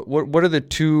MMA? What are the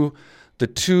two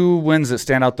wins that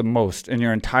stand out the most in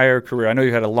your entire career? I know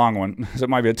you had a long one, so it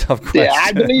might be a tough question. Yeah,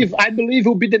 I believe it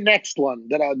will be the next one.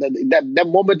 That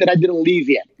moment that I didn't leave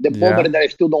yet, the moment that I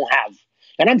still don't have,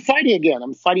 and I'm fighting again.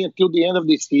 I'm fighting until the end of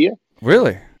this year.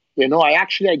 Really? I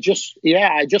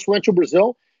just went to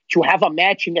Brazil to have a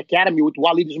match in the academy with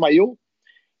Walid Ismail,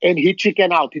 and he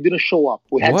chickened out. He didn't show up.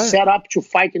 We had set up to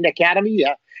fight in the academy,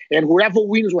 and whoever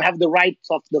wins will have the rights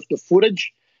of the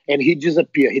footage. And he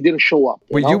disappeared. He didn't show up.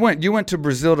 Wait, you went to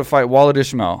Brazil to fight Walid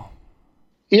Ismail?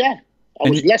 Yeah,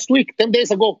 last week, 10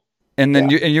 days ago. And then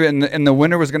the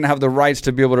winner was going to have the rights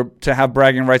to be able to have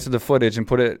bragging rights to the footage and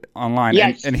put it online.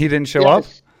 Yes. And he didn't show up?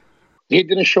 He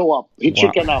didn't show up. He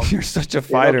chickened out. You're such a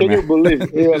fighter, can man. You believe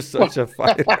it? You're such a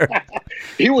fighter.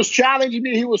 He was challenging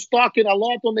me. He was talking a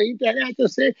lot on the internet.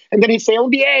 And then he said, on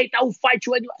the 8th, I will fight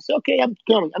you. I said, okay, I'm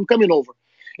coming. I'm coming over.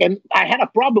 And I had a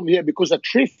problem here because a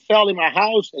tree fell in my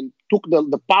house and took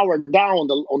the power down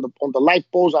on the light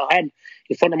poles I had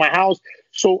in front of my house.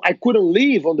 So I couldn't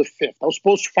leave on the 5th. I was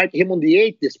supposed to fight him on the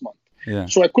 8th this month. Yeah.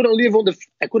 So I couldn't leave on the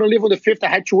 5th. I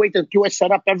had to wait until I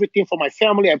set up everything for my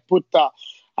family. I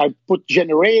put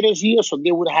generators here so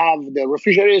they would have the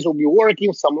refrigerators will be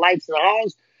working, some lights in the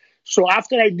house. So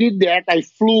after I did that, I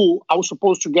flew. I was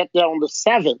supposed to get there on the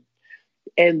 7th.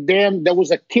 And then there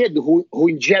was a kid who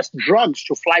ingests drugs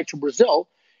to fly to Brazil.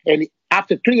 And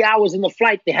after 3 hours in the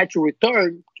flight, they had to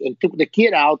return and took the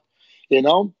kid out,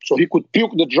 so he could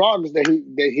puke the drugs that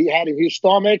he had in his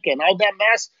stomach and all that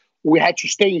mess. We had to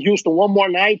stay in Houston one more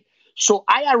night. So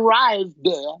I arrived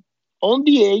there on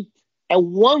the 8th at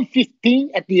 1:15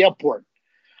 at the airport.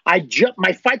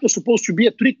 My flight was supposed to be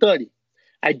at 3:30.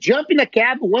 I jumped in a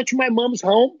cab, went to my mom's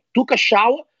home, took a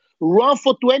shower, ran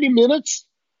for 20 minutes,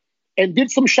 and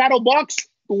did some shadow box,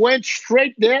 went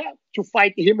straight there to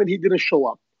fight him, and he didn't show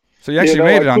up. So you actually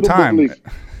made it on time. Believe.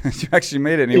 You actually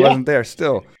made it, and he wasn't there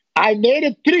still. I made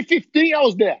it 3:15. I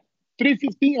was there.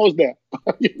 3:15. I was there.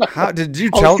 How did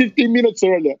you tell? I was 15 minutes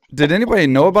earlier. Did anybody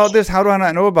know about this? How do I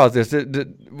not know about this?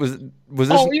 Was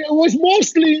this? Oh, it was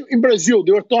mostly in Brazil.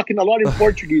 They were talking a lot in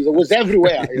Portuguese. It was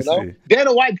everywhere. Then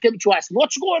a wife came to ask,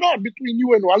 "What's going on between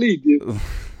you and Walid?"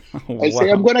 I say,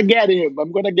 "I'm gonna get him.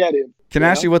 I'm gonna get him." Can I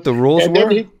ask you what the rules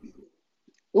were?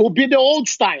 It would be the old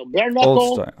style, bare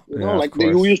knuckle, like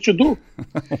we used to do.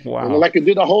 Wow. Like you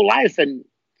did the whole life, and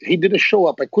he didn't show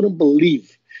up. I couldn't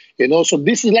believe, So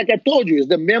this is like I told you, is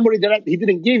the memory that he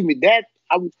didn't give me. That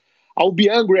I'll be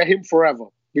angry at him forever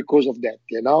because of that.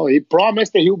 He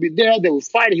promised that he'll be there. They will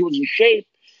fight. He was in shape.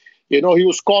 He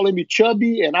was calling me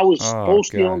chubby, and I was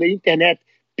posting on the internet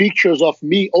pictures of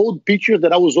me, old pictures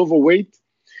that I was overweight.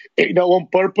 On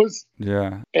purpose.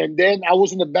 Yeah. And then I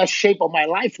was in the best shape of my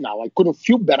life now. I couldn't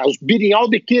feel better. I was beating all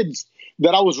the kids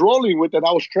that I was rolling with and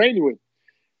I was training with.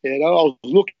 I was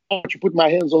looking to put my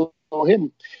hands on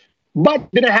him. But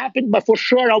it didn't happen. But for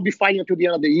sure, I'll be fighting until the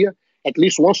end of the year, at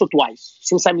least once or twice.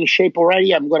 Since I'm in shape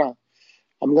already, I'm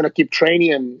gonna keep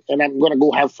training and I'm gonna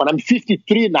go have fun. I'm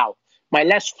 53 now. My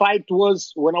last fight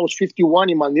was when I was 51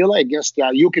 in Manila against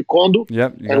Yuki Kondo.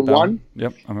 Yep, and won.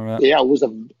 Yep, I remember that. Yeah, it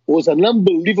was an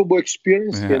unbelievable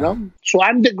experience, So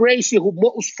I'm the Gracie who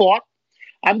most fought.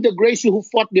 I'm the Gracie who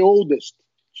fought the oldest.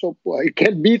 So you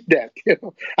can't beat that.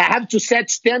 I have to set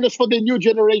standards for the new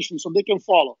generation so they can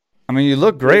follow. I mean, you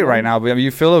look great right now. But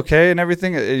you feel okay and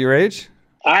everything at your age?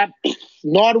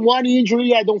 Not one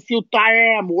injury. I don't feel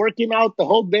tired. I'm working out the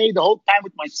whole day, the whole time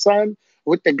with my son,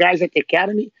 with the guys at the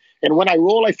academy. And when I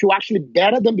roll, I feel actually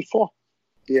better than before.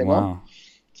 Wow.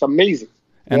 It's amazing.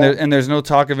 And there's no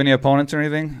talk of any opponents or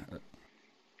anything?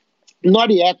 Not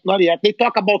yet. They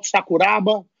talk about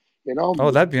Sakuraba,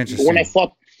 Oh, that'd be interesting. When I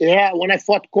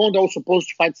fought Kondo, I was supposed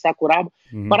to fight Sakuraba.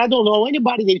 Mm-hmm. But I don't know.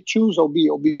 Anybody they choose will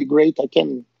be great. I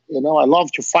can, I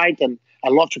love to fight and I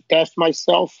love to test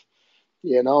myself.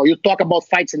 You talk about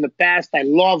fights in the past. I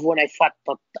love when I fought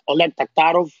Oleg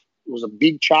Taktarov. It was a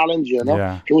big challenge,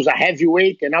 Yeah. He was a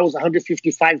heavyweight, and I was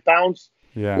 155 pounds.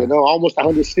 Yeah. Almost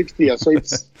 160. So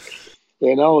it's,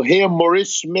 him,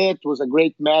 Maurice Smith was a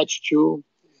great match too.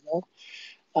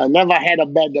 I never had a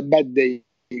bad day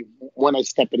when I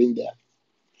stepped in there.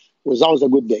 It was always a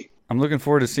good day. I'm looking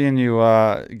forward to seeing you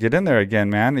get in there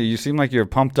again, man. You seem like you're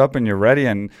pumped up and you're ready,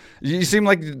 and you seem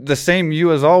like the same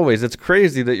you as always. It's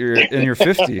crazy that you're in your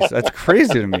 50s. That's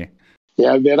crazy to me.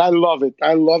 Yeah, man, I love it,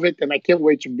 and I can't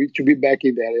wait to be back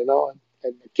in there. I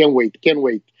can't wait.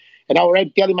 And I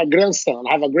already telling my grandson.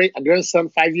 I have a grandson,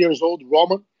 5 years old,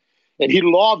 Roman, and he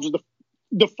loves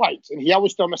the fights. And he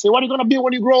always tells me, I say, "What are you gonna be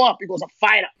when you grow up?" He goes, "A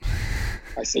fighter."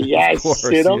 I say, "Yes." Of course,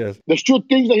 yes. There's two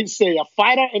things that he say: a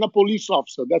fighter and a police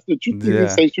officer. That's the two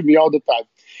things he says to me all the time.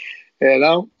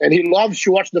 And he loves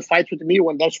to watch the fights with me.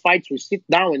 When there's fights, we sit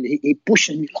down and he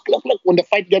pushes me. Look. When the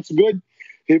fight gets good,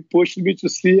 he pushes me to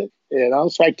see it.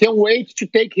 So I can't wait to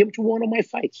take him to one of my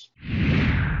fights.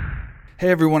 Hey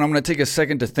everyone, I'm going to take a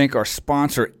second to thank our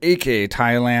sponsor, AKA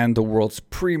Thailand, the world's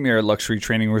premier luxury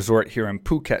training resort here in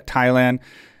Phuket, Thailand.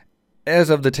 As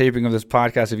of the taping of this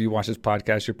podcast, if you watch this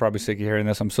podcast, you're probably sick of hearing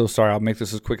this. I'm so sorry. I'll make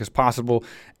this as quick as possible.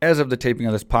 As of the taping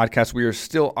of this podcast, we are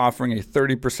still offering a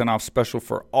 30% off special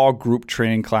for all group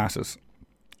training classes.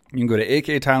 You can go to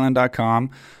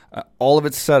akthailand.com. All of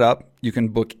it's set up. You can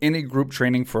book any group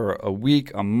training for a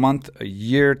week, a month, a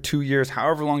year, 2 years,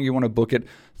 however long you want to book it.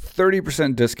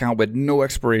 30% discount with no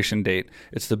expiration date.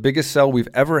 It's the biggest sale we've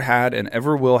ever had and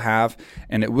ever will have,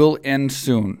 and it will end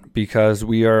soon because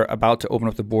we are about to open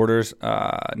up the borders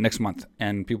next month,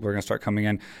 and people are going to start coming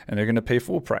in, and they're going to pay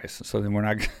full price. So then we're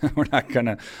not going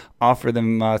to offer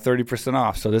them 30%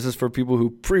 off. So this is for people who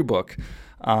pre-book.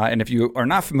 And if you are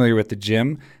not familiar with the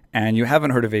gym and you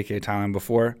haven't heard of AK Thailand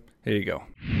before, here you go.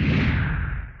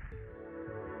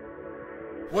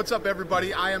 What's up,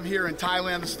 everybody? I am here in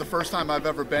Thailand. This is the first time I've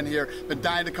ever been here. Been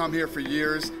dying to come here for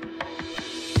years.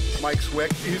 Mike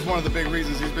Swick, he's one of the big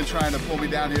reasons he's been trying to pull me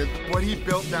down here. What he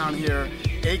built down here,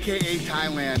 AKA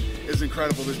Thailand, is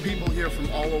incredible. There's people here from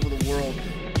all over the world.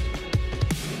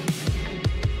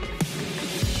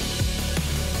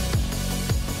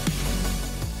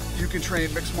 You can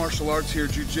train mixed martial arts here,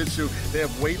 jiu-jitsu. They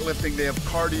have weightlifting, they have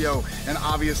cardio, and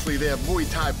obviously they have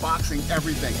Muay Thai, boxing,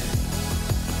 everything.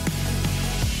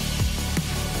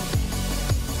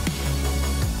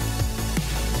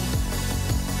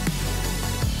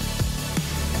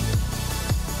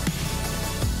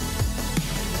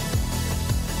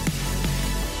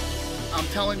 I'm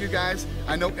telling you guys,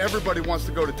 I know everybody wants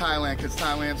to go to Thailand because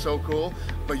Thailand's so cool,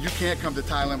 but you can't come to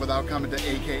Thailand without coming to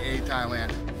AKA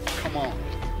Thailand. Come on.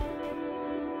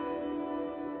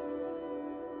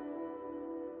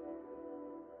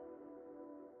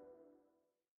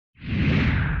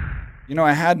 You know,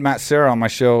 I had Matt Serra on my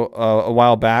show a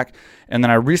while back, and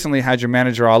then I recently had your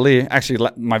manager, Ali, actually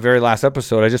my very last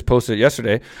episode. I just posted it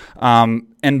yesterday.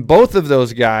 And both of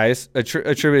those guys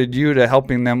attributed you to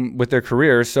helping them with their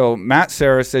careers. So Matt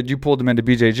Serra said you pulled him into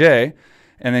BJJ,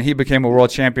 and then he became a world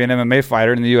champion MMA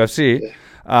fighter in the UFC.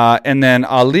 And then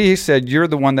Ali said you're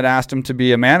the one that asked him to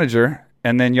be a manager.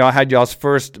 And then y'all had y'all's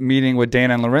first meeting with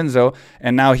Dana and Lorenzo,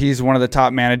 and now he's one of the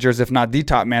top managers, if not the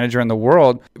top manager in the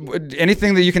world.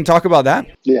 Anything that you can talk about that?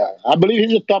 Yeah, I believe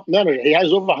he's a top manager. He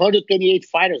has over 128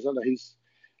 fighters under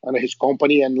his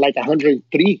company, and like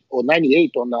 103 or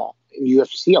 98 on in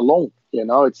UFC alone. You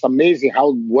know, it's amazing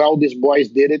how well these boys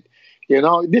did it. You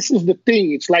know, this is the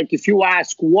thing. It's like if you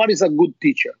ask, what is a good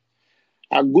teacher?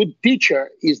 A good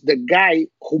teacher is the guy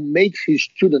who makes his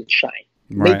students shine.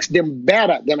 Right. Makes them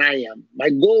better than I am. My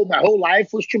goal, my whole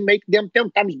life was to make them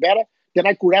 10 times better than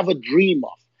I could ever dream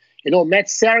of. You know, Matt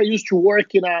Serra used to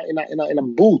work in a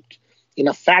booth, in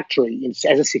a factory,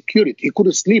 as a security. He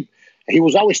couldn't sleep. He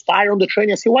was always tired on the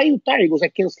train. I said, "Why are you tired?" He goes, "I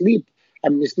can't sleep.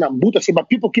 It's not booth." I said, "But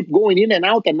people keep going in and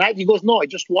out at night." He goes, "No, I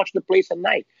just watch the place at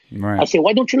night." Right. I said,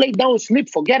 "Why don't you lay down and sleep?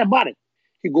 Forget about it."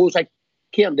 He goes, "I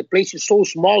can't. The place is so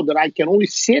small that I can only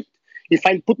sit. If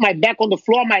I put my back on the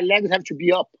floor, my legs have to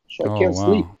be up, so I can't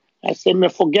sleep." I said, "Man,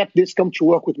 forget this. Come to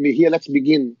work with me here. Let's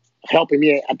begin helping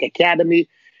me at the academy,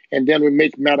 and then we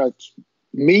make matters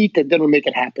meet, and then we make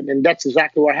it happen." And that's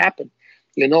exactly what happened.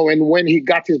 You know, and when he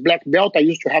got his black belt, I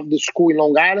used to have this school in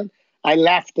Long Island. I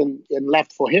left and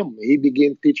left for him. He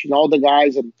began teaching all the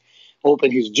guys and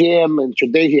opened his gym. And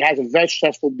today he has a very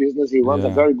successful business. He runs a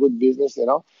very good business, you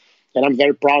know. And I'm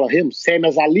very proud of him. Same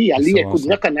as Ali. Ali, I could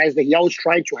recognize that he always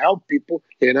trying to help people,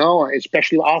 you know,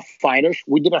 especially our fighters.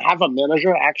 We didn't have a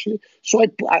manager, actually. So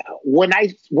when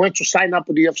I went to sign up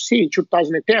with the UFC in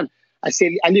 2010, I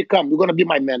said, "Ali, come, you're going to be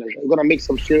my manager. You're going to make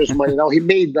some serious money." Now, he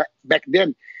made, back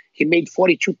then, he made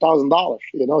 $42,000.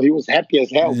 You know, he was happy as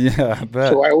hell. Yeah, I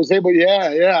bet. So I was able,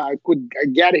 I could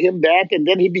get him back. And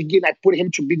then I put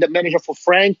him to be the manager for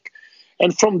Frank.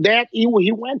 And from that, he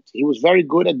went. He was very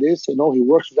good at this. You know, he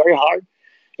works very hard.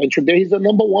 And today he's the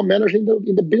number one manager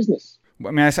in the business.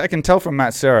 I mean, I can tell from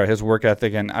Matt Serra, his work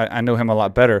ethic, and I know him a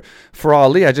lot better. For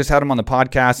Ali, I just had him on the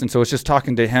podcast, and so it's just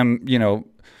talking to him, you know,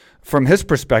 from his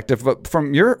perspective, but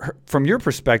from your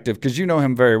perspective, because you know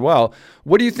him very well,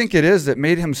 what do you think it is that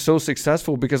made him so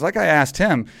successful? Because like I asked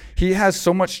him, he has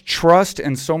so much trust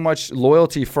and so much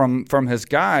loyalty from his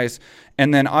guys.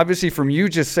 And then obviously from you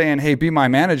just saying, "Hey, be my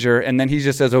manager," and then he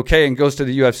just says, "Okay," and goes to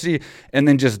the UFC and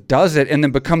then just does it and then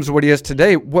becomes what he is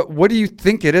today. What do you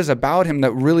think it is about him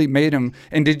that really made him?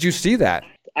 And did you see that?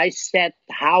 I said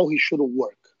how he should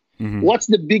work. Mm-hmm. What's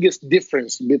the biggest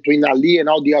difference between Ali and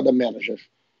all the other managers?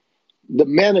 The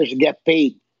managers get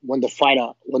paid when the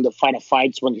fighter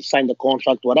fights, when he signed the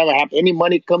contract, whatever happens. Any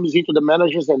money comes into the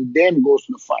managers and then goes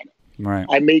to the fighter. Right.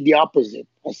 I made the opposite.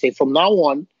 I say, from now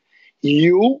on,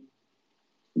 you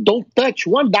don't touch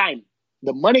one dime.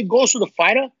 The money goes to the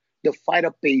fighter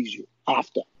pays you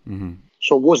after. Mm-hmm.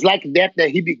 So it was like that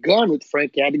he began with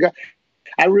Frank Edgar.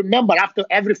 I remember after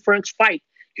every Frank's fight,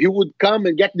 he would come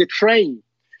and get the train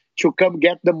to come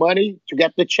get the money, to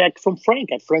get the check from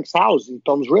Frank at Frank's house in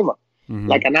Toms River. Mm-hmm.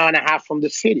 Like an hour and a half from the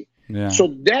city. Yeah.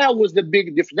 So that was the big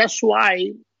difference. That's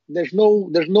why there's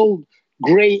no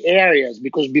gray areas,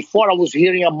 because before I was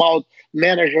hearing about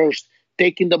managers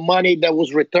taking the money that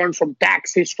was returned from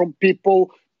taxes from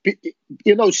people,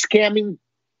 you know, scamming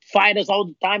fighters all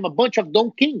the time, a bunch of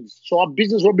Don Kings. So our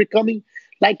business were becoming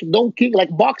like Don King,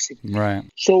 like boxing. Right.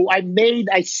 So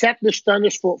I set the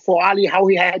standards for Ali, how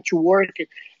he had to work.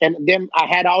 And then I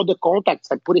had all the contacts.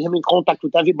 I put him in contact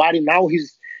with everybody. Now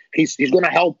he's going to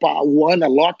help One a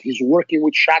lot. He's working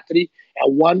with Chatri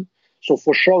at One. So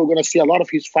for sure, we're going to see a lot of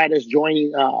his fighters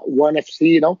joining One FC,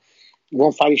 you know,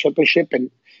 One Fighting Championship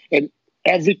and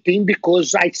everything,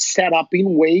 because I set up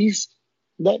in ways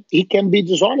that he can be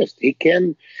dishonest. He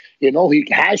can, you know, he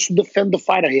has to defend the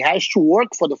fighter. He has to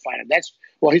work for the fighter. That's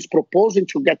what he's proposing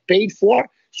to get paid for.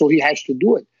 So he has to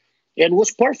do it. And it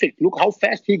was perfect. Look how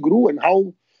fast he grew and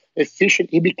how efficient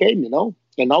he became, you know.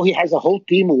 And now he has a whole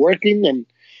team working, and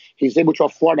he's able to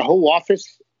afford a whole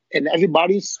office, and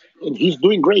he's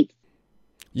doing great.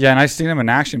 Yeah, and I seen him in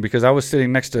action because I was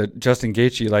sitting next to Justin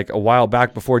Gaethje like a while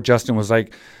back before Justin was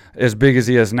like as big as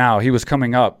he is now. He was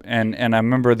coming up, and I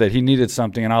remember that he needed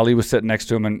something, and Ali was sitting next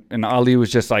to him, and Ali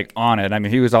was just like on it. I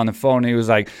mean, he was on the phone, and he was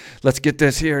like, "Let's get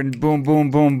this here," and boom,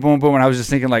 boom, boom, boom, boom. And I was just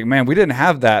thinking like, man, we didn't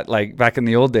have that like back in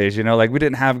the old days, you know, like we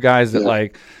didn't have guys that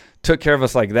like took care of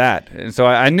us like that. And so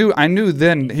I knew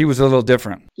then he was a little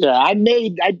different. Yeah,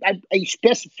 I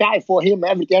specified for him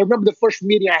everything. I remember the first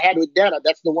meeting I had with Dana.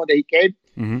 That's the one that he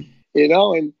came, you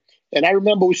know, and And I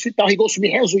remember we sit down, he goes to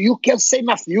me, Renzo, you can't say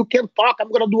nothing. You can't talk. I'm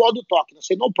going to do all the talking. I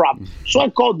say, no problem. So I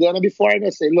called Dana before and I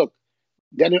say, look,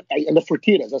 Dana and the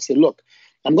Fertitas, I say, look,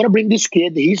 I'm going to bring this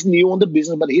kid. He's new on the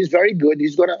business, but he's very good.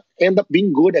 He's going to end up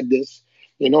being good at this,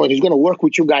 and he's going to work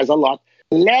with you guys a lot.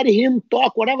 Let him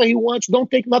talk whatever he wants. Don't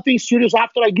take nothing serious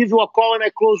after I give you a call and I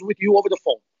close with you over the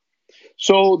phone.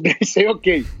 So they say,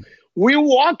 okay. We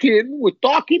walk in, we're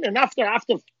talking, and after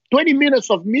 20 minutes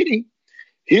of meeting,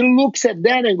 he looks at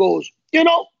Dan and goes,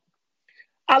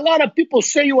 a lot of people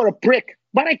say you are a prick,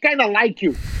 but I kind of like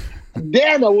you.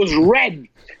 Then I was red.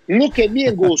 Look at me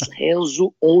and goes,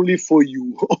 Renzo, only for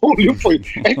you. Only for you.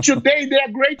 And today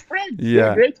they're great friends. Yeah.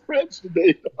 They're great friends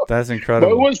today. That's incredible.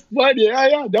 But it was funny.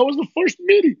 Yeah. That was the first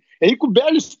meeting. And he could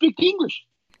barely speak English.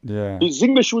 Yeah. His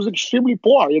English was extremely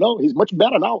poor, He's much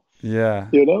better now. Yeah.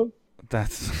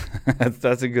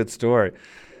 That's a good story.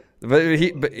 But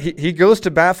he goes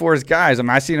to bat for his guys. I mean,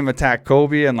 I seen him attack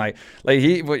Kobe, and like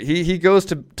he goes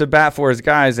to bat for his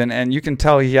guys, and you can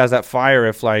tell he has that fire.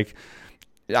 If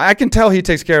I can tell he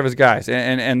takes care of his guys,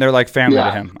 and they're like family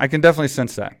to him. I can definitely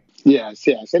sense that. Yes.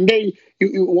 And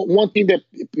one thing that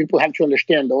people have to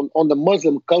understand on the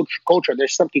Muslim culture,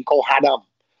 there's something called haram,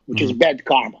 which is bad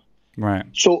karma. Right.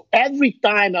 So every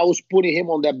time I was putting him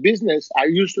on that business, I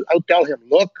would tell him,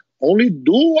 look, only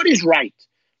do what is right.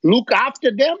 Look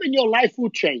after them and your life will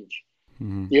change,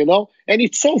 And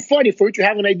it's so funny for you to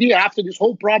have an idea after this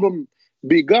whole problem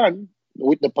begun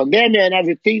with the pandemic and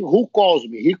everything. Who calls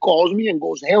me? He calls me and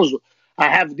goes, Renzo, I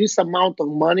have this amount of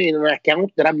money in an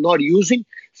account that I'm not using.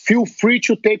 Feel free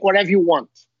to take whatever you want,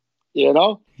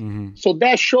 So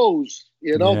that shows,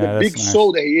 the big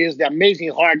soul that he is, the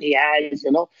amazing heart he has,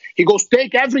 He goes,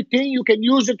 take everything. You can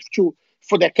use it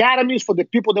for the academies, for the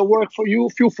people that work for you.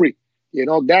 Feel free.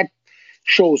 That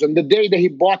shows. And the day that he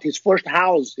bought his first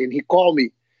house and he called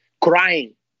me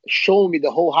crying, showing me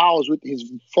the whole house with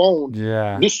his phone.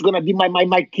 Yeah. This is going to be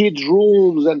my kids'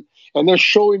 rooms and they're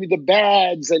showing me the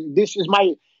beds and this is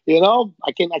my,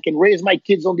 I can raise my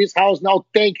kids on this house now.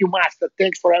 Thank you, Master.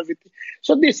 Thanks for everything.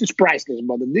 So this is priceless,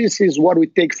 brother. This is what we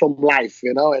take from life,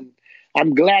 and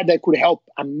I'm glad I could help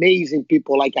amazing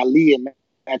people like Ali and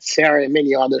Sarah and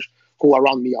many others who are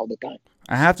around me all the time.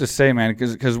 I have to say, man,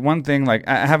 because one thing,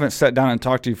 I haven't sat down and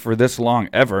talked to you for this long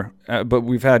ever, but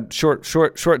we've had short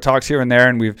talks here and there,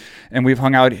 and we've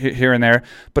hung out here and there.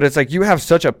 But it's like you have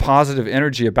such a positive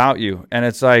energy about you, and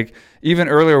it's like even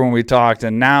earlier when we talked,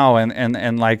 and now,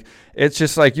 and like it's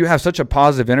just like you have such a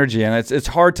positive energy, and it's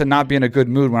hard to not be in a good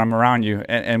mood when I'm around you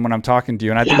and when I'm talking to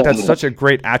you. And I think that's such a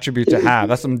great attribute to have.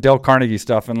 That's some Dale Carnegie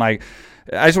stuff, and like.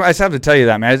 I just have to tell you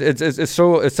that, man.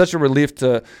 It's such a relief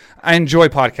to. I enjoy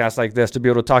podcasts like this to be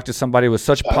able to talk to somebody with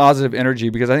such positive energy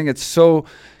because I think it's so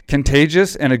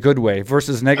contagious in a good way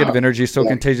versus negative energy so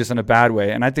contagious in a bad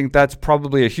way. And I think that's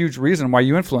probably a huge reason why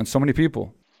you influence so many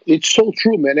people. It's so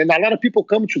true, man. And a lot of people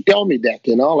come to tell me that,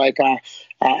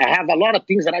 I have a lot of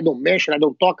things that I don't mention, I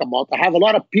don't talk about. I have a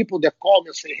lot of people that call me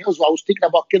and say, Renzo, I was thinking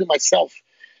about killing myself.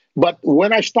 But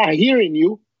when I start hearing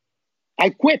you, I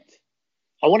quit.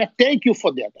 I want to thank you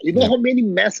for that. You know how many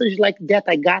messages like that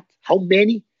I got? How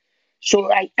many? So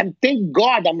and thank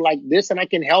God I'm like this and I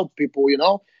can help people,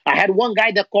 I had one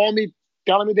guy that called me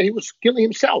telling me that he was killing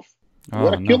himself. I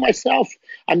want to kill myself.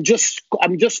 I'm just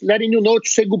letting you know to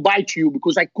say goodbye to you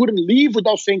because I couldn't leave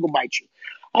without saying goodbye to you.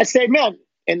 I said, man,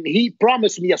 and he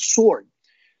promised me a sword.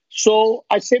 So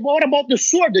I said, well, what about the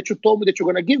sword that you told me that you're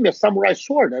going to give me, a samurai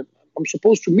sword? I'm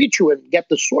supposed to meet you and get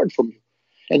the sword from you.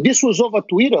 And this was over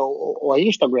Twitter or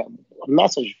Instagram, a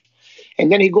message. And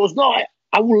then he goes, no,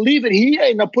 I will leave it here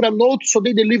and I put a note so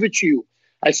they deliver it to you.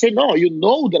 I said, no, you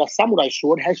know that a samurai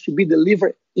sword has to be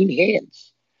delivered in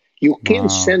hands. You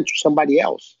can't send to somebody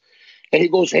else. And he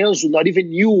goes, Renzo, not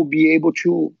even you will be able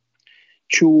to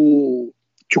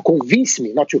convince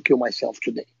me not to kill myself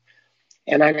today.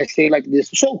 And I say like this,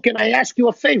 so can I ask you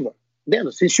a favor?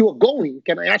 Then, since you are going,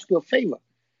 can I ask you a favor?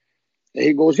 And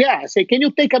he goes, yeah. I say, can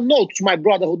you take a note to my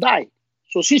brother who died?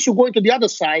 So since you're going to the other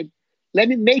side, let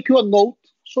me make you a note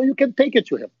so you can take it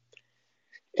to him.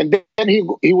 And then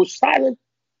he was silent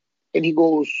and he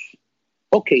goes,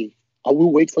 okay, I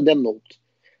will wait for that note.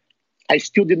 I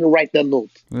still didn't write that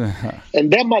note.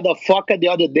 And that motherfucker the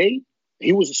other day,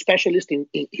 he was a specialist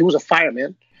he was a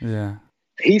fireman. Yeah.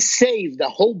 He saved the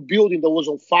whole building that was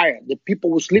on fire. The people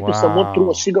were sleeping, someone threw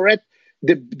a cigarette.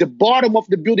 The bottom of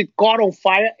the building caught on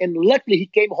fire, and luckily he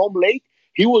came home late.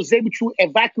 He was able to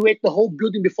evacuate the whole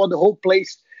building before the whole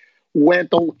place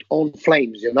went on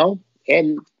flames,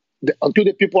 And until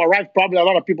the people arrived, probably a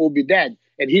lot of people would be dead.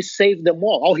 And he saved them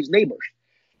all his neighbors,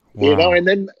 And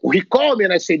then he called me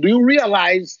and I said, do you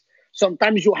realize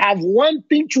Sometimes you have one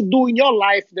thing to do in your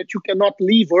life that you cannot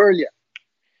leave earlier.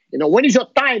 When is your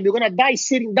time? You're going to die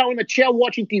sitting down in a chair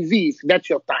watching TV if that's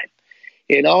your time.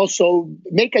 So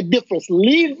make a difference.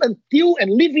 Live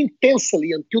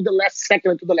intensely until the last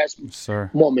second, until the last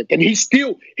moment. And he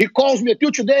calls me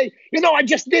until today. I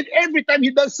just did every time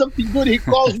he does something good, he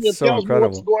calls me and tells me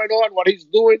what's going on, what he's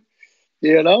doing,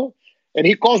 And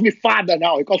he calls me father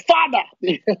now. He calls father.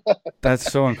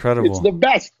 That's so incredible. It's the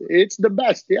best. It's the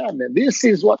best. Yeah, man.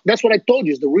 That's what I told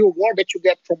you is the real reward that you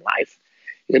get from life.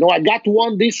 I got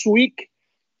one this week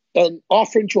and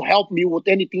offering to help me with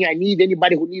anything I need,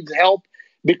 anybody who needs help,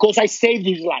 because I saved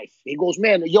his life. He goes,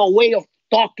 man, your way of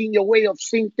talking, your way of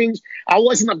seeing things. I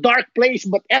was in a dark place,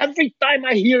 but every time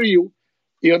I hear you,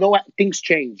 things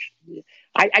change.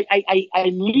 I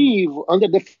live under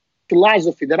the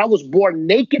philosophy that I was born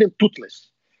naked and toothless,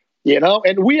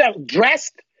 and we are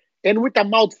dressed and with a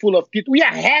mouthful of teeth. We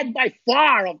are ahead by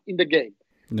far in the game.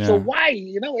 Yeah. So why,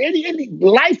 any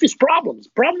life is problems.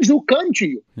 Problems will come to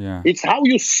you. Yeah. It's how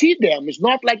you see them. It's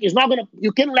not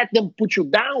you can't let them put you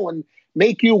down and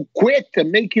make you quit and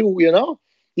make you,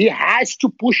 it has to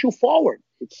push you forward.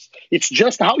 It's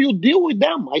just how you deal with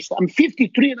them. I'm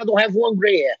 53 and I don't have one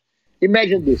gray hair.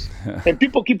 Imagine this. And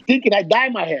people keep thinking I dye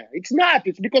my hair. It's not.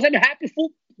 It's because I'm happy for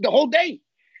the whole day.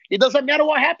 It doesn't matter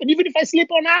what happened. Even if I sleep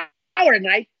an hour at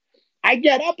night, I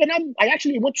get up and I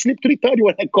actually went to sleep 3:30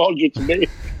 when I called you today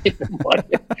in the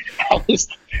morning.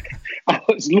 I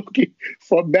was looking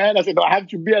for Ben. I said, I have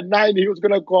to be at 9. He was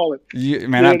going to call it.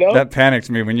 That panicked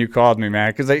me when you called me,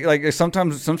 man. Because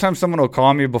sometimes someone will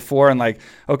call me before and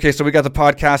okay, so we got the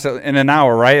podcast in an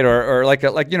hour, right? Or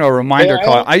a reminder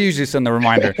call. I usually send the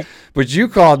reminder. But you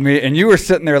called me and you were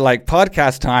sitting there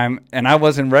podcast time and I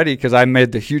wasn't ready because I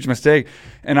made the huge mistake.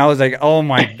 And I was like, oh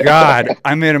my God,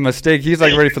 I made a mistake. He's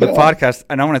ready for the podcast.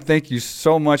 And I want to thank you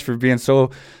so much for being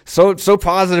so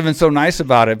positive and so nice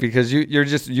about it, because you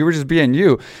were just being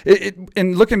you.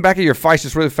 And looking back at your fights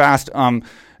just really fast,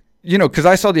 because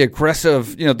I saw the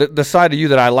aggressive, the side of you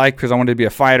that I like because I wanted to be a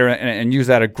fighter and use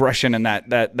that aggression and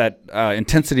that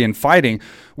intensity in fighting.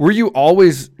 Were you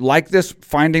always like this,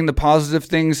 finding the positive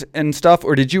things and stuff,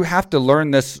 or did you have to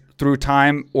learn this through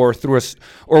time or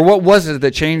or what was it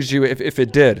that changed you if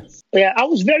it did? Yeah, I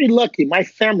was very lucky. My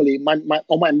family,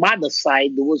 on my mother's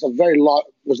side, there was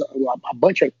a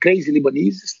bunch of crazy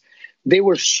Lebanese. They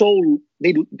were so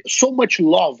much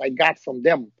love I got from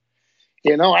them.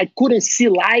 I couldn't see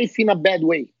life in a bad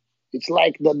way. It's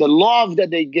like the love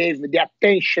that they gave me, the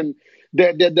attention,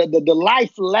 the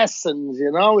life lessons,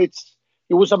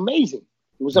 it was amazing.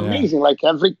 It was amazing. Like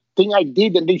everything I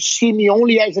did, and they see me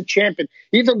only as a champion.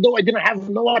 Even though I didn't have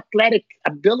no athletic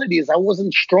abilities, I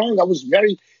wasn't strong. I was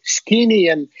very skinny,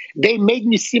 and they made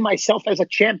me see myself as a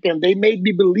champion. They made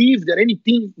me believe that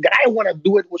anything that I want to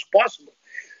do, it was possible.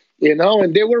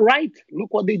 And they were right.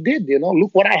 Look what they did,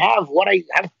 look what I have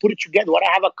put it together, what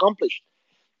I have accomplished,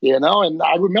 And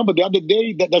I remember the other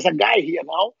day that there's a guy here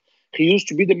now. He used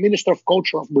to be the Minister of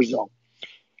Culture of Brazil.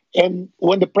 And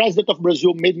when the president of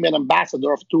Brazil made me an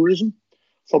ambassador of tourism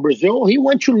for Brazil, he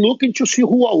went to look and to see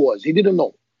who I was. He didn't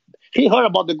know. He heard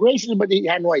about the Gracies, but he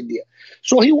had no idea.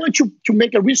 So he went to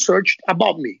make a research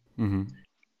about me. Mm-hmm.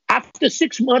 After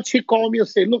 6 months, he called me and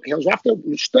said, look, after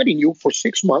studying you for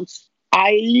 6 months,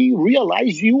 I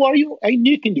realize you are a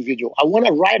unique individual. I want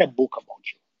to write a book about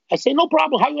you. I say, no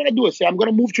problem. How are you going to do it? I say, I'm going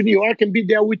to move to New York and be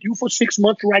there with you for 6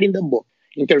 months writing the book.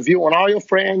 Interviewing all your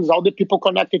friends, all the people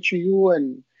connected to you.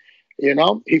 And,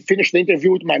 he finished the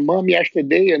interview with my mom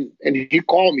yesterday and he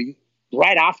called me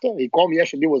right after. He called me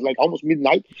yesterday. It was almost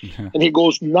midnight. And he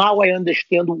goes, now I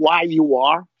understand why you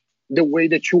are the way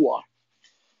that you are.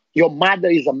 Your mother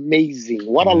is amazing.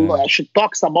 She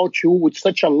talks about you with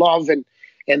such a love and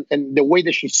the way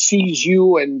that she sees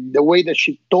you and the way that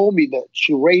she told me that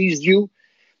she raised you,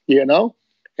 and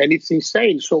it's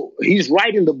insane. So he's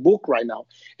writing the book right now.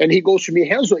 And he goes to me,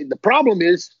 Renzo, the problem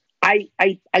is I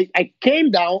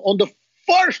came down on the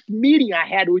first meeting I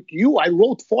had with you. I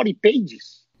wrote 40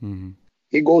 pages. Mm-hmm.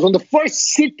 He goes, on the first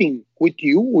sitting with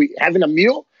you, we having a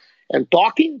meal and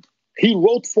talking, he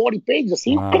wrote 40 pages. I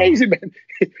said, wow. Crazy, man.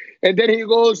 And then he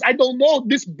goes, I don't know,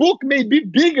 this book may be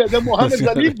bigger than Muhammad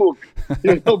Ali book,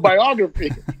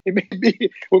 biography.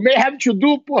 We may have to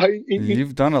do.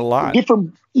 You've done a lot.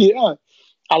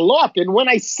 A lot. And when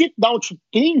I sit down to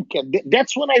think,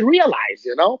 that's when I realize,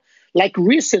 like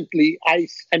recently, I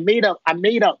made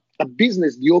a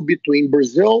business deal between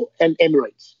Brazil and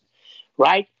Emirates,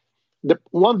 right?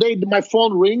 One day my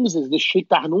phone rings, is the Sheikh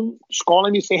Tahnoun is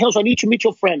calling me, say, Renzo, I need to meet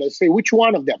your friend. I say, which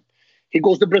one of them? He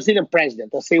goes, the Brazilian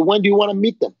president. I say, when do you want to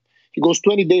meet them? He goes,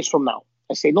 20 days from now.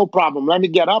 I say, no problem. Let me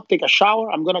get up, take a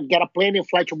shower. I'm going to get a plane and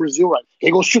fly to Brazil. Right?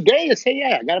 He goes, today? I say,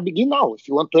 yeah, I got to begin now. If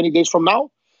you want 20 days from now,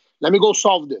 let me go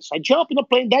solve this. I jumped in a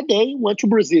plane that day, went to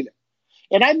Brazil.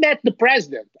 And I met the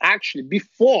president, actually,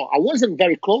 before. I wasn't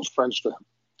very close friends to him,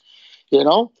 you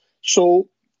know? So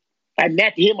I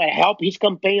met him. I helped his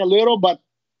campaign a little, but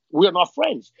we're not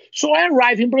friends. So I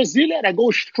arrive in Brazil, and I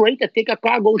go straight. I take a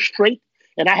car, go straight.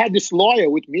 And I had this lawyer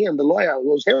with me, and the lawyer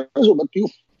goes, hey, but you,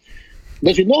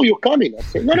 does he know you're coming? I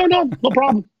said, no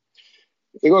problem.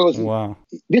 He goes, wow.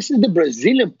 This is the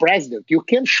Brazilian president. You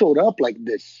can't show up like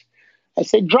this. I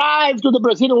said, drive to the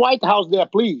Brazilian White House there,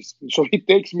 please. So he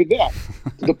takes me there,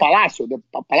 to the Palácio, the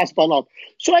Palácio Planalto.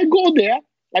 So I go there.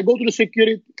 I go to the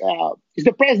security. Is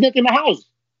the president in the house?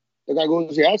 The guy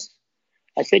goes, yes.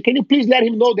 I say, can you please let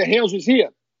him know that Renzo is here?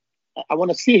 I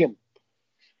want to see him.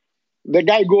 The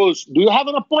guy goes, do you have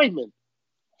an appointment?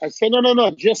 I say,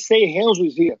 no. Just say Renzo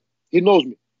is here. He knows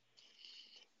me.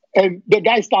 And the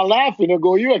guy starts laughing and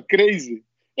go, you are crazy.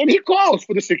 And he calls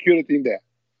for the security in there.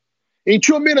 In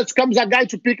 2 minutes comes a guy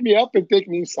to pick me up and take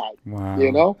me inside. Wow.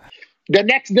 You know? The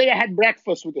next day I had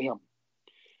breakfast with him.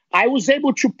 I was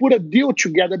able to put a deal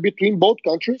together between both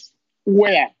countries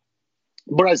where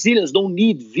Brazilians don't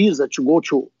need visa to go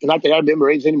to United Arab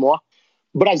Emirates anymore.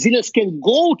 Brazilians can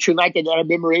go to United Arab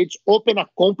Emirates, open a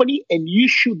company, and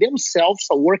issue themselves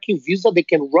a working visa. They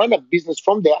can run a business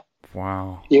from there.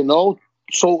 Wow. You know?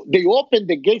 So they open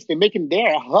the gates. They're making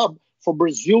there a hub for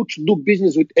Brazil to do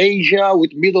business with Asia,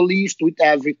 with Middle East, with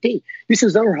everything. This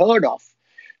is unheard of.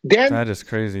 Then that is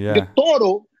crazy, yeah. The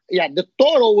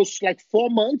total was like 4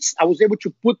 months. I was able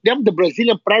to put them. The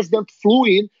Brazilian president flew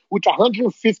in with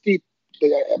 150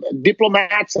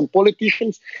 diplomats and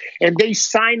politicians, and they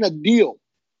signed a deal.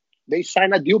 They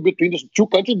signed a deal between the two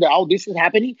countries that all this is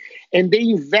happening, and they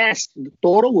invest. The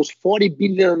total was $40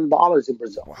 billion in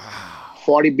Brazil. Wow.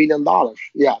 $40 billion,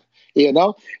 yeah. You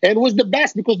know, and it was the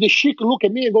best because the sheik looked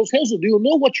at me and goes, Renzo, do you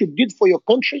know what you did for your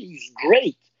country? It's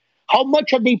great. How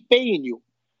much are they paying you?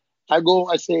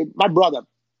 I say, my brother,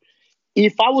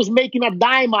 if I was making a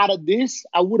dime out of this,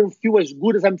 I wouldn't feel as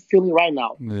good as I'm feeling right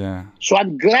now. Yeah. So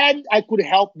I'm glad I could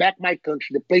help back my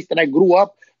country, the place that I grew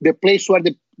up, the place where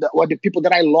the people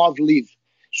that I love live.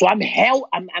 So I'm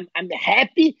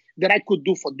happy that I could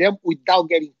do for them without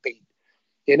getting paid.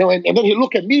 You know, and then he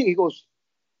looked at me, he goes,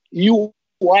 you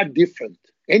are different.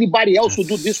 Anybody else would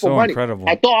do this for money. Incredible.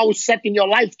 I thought I was setting your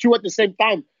life too at the same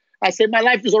time. I said, my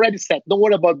life is already set. Don't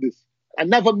worry about this. I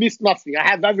never miss nothing. I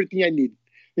have everything I need,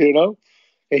 you know?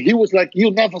 And he was like,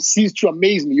 you never cease to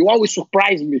amaze me. You always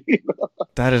surprise me.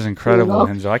 That is incredible, you know?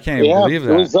 Renzo. I can't even believe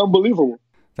that. It was unbelievable.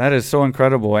 That is so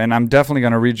incredible. And I'm definitely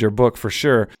going to read your book for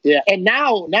sure. Yeah. And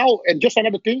now, and just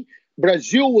another thing,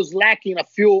 Brazil was lacking a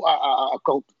few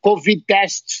COVID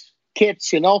tests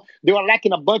kits, you know? They were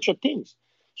lacking a bunch of things.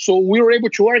 So we were able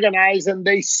to organize, and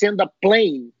they sent a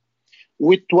plane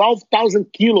with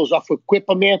 12,000 kilos of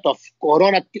equipment, of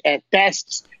corona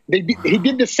tests. He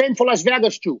did the same for Las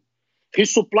Vegas too. He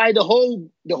supplied the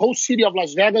whole city of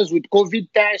Las Vegas with COVID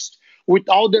tests, with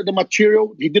all the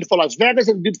material. He did for Las Vegas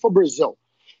and did for Brazil.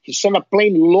 He sent a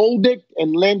plane loaded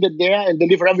and landed there and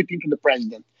delivered everything to the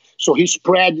president. So he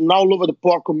spread all over the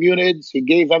poor communities. He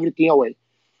gave everything away.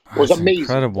 It was amazing.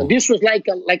 Incredible. And this was like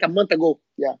a month ago.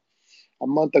 Yeah, a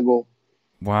month ago.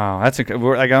 Wow, that's I don't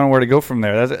know where to go from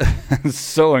there. That's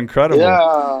so incredible.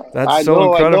 Yeah, that's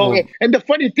so incredible. I know. And the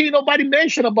funny thing, nobody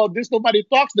mentioned about this. Nobody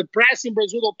talks. The press in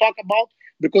Brazil don't talk about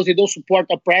because they don't support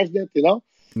the president. You know.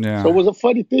 Yeah. So it was a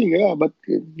funny thing. Yeah, but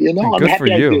you know, I'm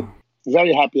happy I did.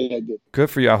 Very happy I did. Good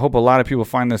for you. I hope a lot of people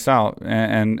find this out.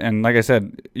 And like I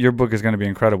said, your book is going to be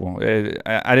incredible.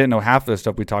 I didn't know half of the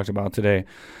stuff we talked about today.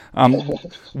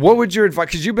 What would your advice,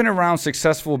 because you've been around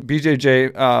successful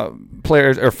BJJ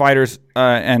players or fighters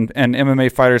and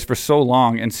MMA fighters for so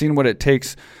long and seen what it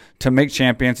takes to make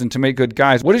champions and to make good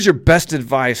guys. What is your best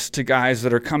advice to guys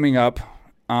that are coming up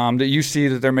that you see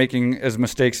that they're making as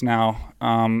mistakes now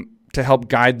to help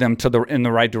guide them in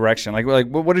the right direction? Like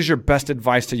what is your best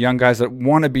advice to young guys that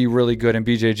want to be really good in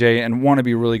BJJ and want to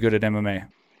be really good at MMA?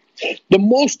 The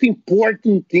most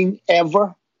important thing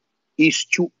ever is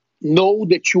to know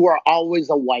that you are always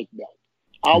a white belt.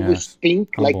 Always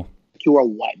think humble. Like you are a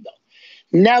white belt.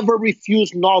 Never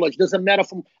refuse knowledge. Doesn't matter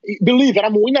believe it.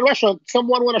 I'm in a restaurant.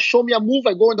 Someone want to show me a move.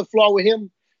 I go on the floor with him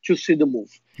to see the move.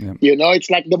 Yeah. You know, it's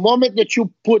like the moment that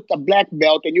you put a black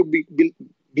belt and you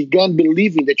begun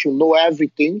believing that you know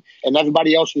everything and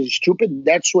everybody else is stupid,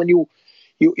 that's when you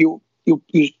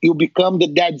become the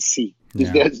Dead Sea.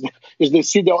 Yeah. Is the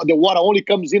sea, the water only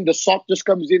comes in, the salt just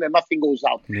comes in and nothing goes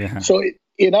out. Yeah. So,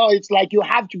 you know, it's like you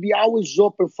have to be always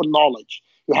open for knowledge.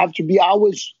 You have to be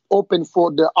always open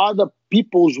for the other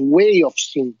people's way of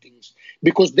seeing things,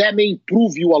 because that may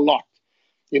improve you a lot.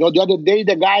 The other day,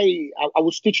 the guy, I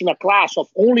was teaching a class of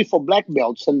only for black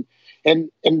belts, and then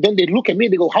they look at me,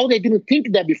 they go, how they didn't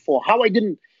think that before? How I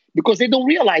didn't, because they don't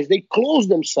realize they close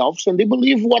themselves and they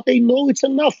believe what they know, it's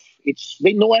enough.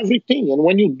 They know everything. And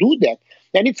when you do that,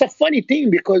 and it's a funny thing,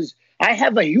 because I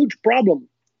have a huge problem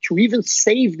to even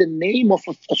save the name of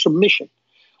a submission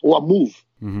or a move.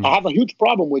 Mm-hmm. I have a huge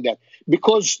problem with that,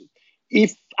 because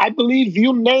if I believe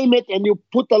you name it and you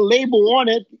put a label on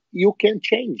it, you can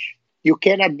change. You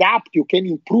can adapt, you can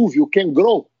improve, you can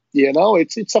grow.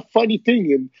 It's a funny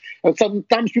thing. And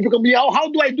sometimes people can be,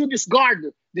 how do I do this guard,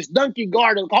 this donkey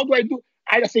guard? How do I do?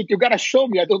 I think you got to show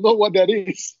me. I don't know what that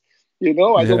is. I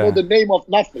don't know the name of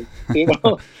nothing.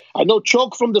 I know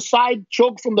choke from the side,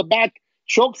 choke from the back,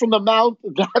 choke from the mouth.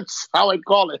 That's how I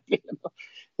call it.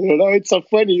 It's a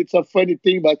funny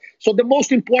thing. But so the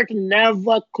most important,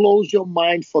 never close your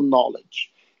mind for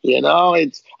knowledge. I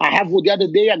have the other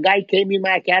day, a guy came in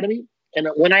my academy, and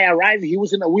when I arrived, he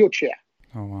was in a wheelchair.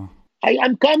 Oh, wow.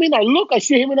 I'm coming, I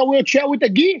see him in a wheelchair with a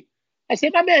gi. I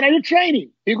said, my man, are you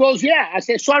training? He goes, yeah. I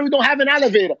said, sorry, we don't have an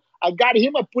elevator. I got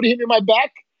him, I put him in my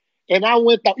back, and I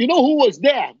went up. You know who was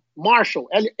there? Marshall,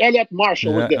 Elliot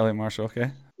Marshall was there. Elliot Marshall,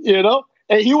 okay.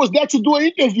 And he was there to do an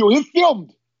interview. He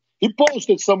filmed. He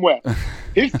posted somewhere.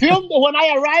 He filmed when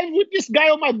I arrived with this guy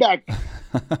on my back.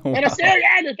 Wow. And I said, hey,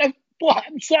 Elliot,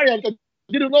 I'm sorry, I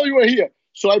didn't know you were here.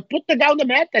 So I put the guy on the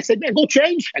mat. I said, man, go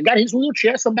change. I got his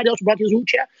wheelchair. Somebody else brought his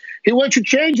wheelchair. He went to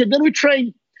change, and then we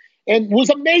trained. And it was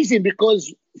amazing,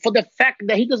 because for the fact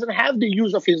that he doesn't have the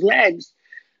use of his legs,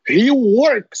 he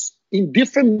works in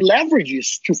different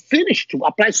leverages to finish, to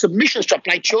apply submissions, to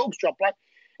apply chokes, to apply.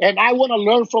 And I want to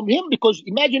learn from him, because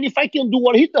imagine if I can do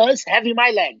what he does, having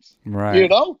my legs.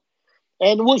 Right.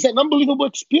 And it was an unbelievable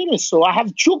experience. So I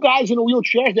have two guys in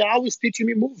wheelchairs that are always teaching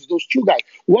me moves, those two guys.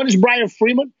 One is Brian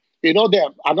Freeman.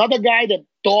 Another guy that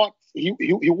thought he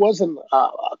wasn't a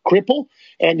cripple,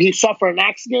 and he suffered an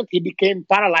accident. He became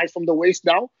paralyzed from the waist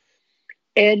down.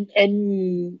 And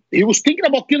he was thinking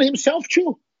about killing himself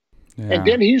too. Yeah. And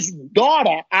then his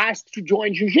daughter asked to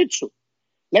join jiu-jitsu.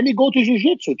 Let me go to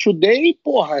jiu-jitsu. Today,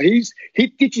 he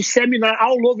teaches seminar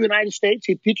all over the United States.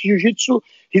 He teaches jiu-jitsu.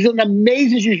 He's an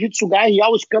amazing jiu-jitsu guy. He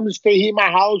always comes and stay here in my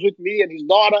house with me and his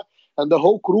daughter and the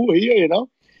whole crew here, and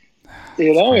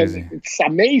it's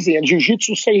amazing. And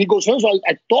jiu-jitsu he goes, Renzo,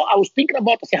 I was thinking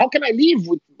about, I said, how can I live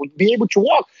with be able to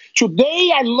walk?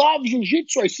 Today, I love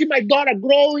jiu-jitsu. I see my daughter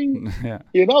growing. Yeah.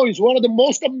 It's one of the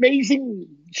most amazing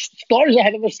stories I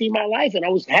have ever seen in my life. And I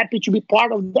was happy to be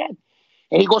part of that.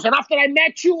 And he goes, and after I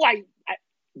met you,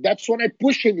 that's when I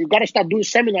pushed him. You got to start doing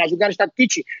seminars. You got to start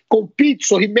teaching, compete.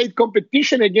 So he made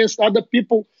competition against other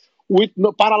people with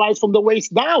paralyzed from the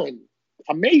waist down. And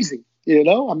amazing.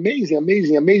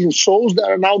 Amazing souls that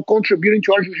are now contributing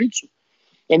to our jiu-jitsu.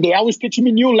 And they always teach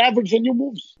me new leverage and new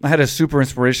moves. I had a super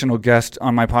inspirational guest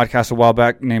on my podcast a while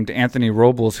back named Anthony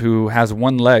Robles, who has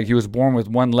one leg. He was born with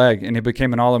one leg, and he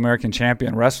became an All-American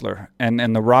champion wrestler. And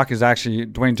The Rock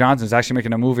Dwayne Johnson is actually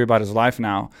making a movie about his life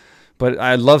now. But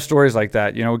I love stories like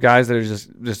that, guys that are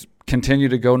just continue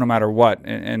to go no matter what.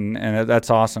 And that's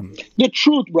awesome. The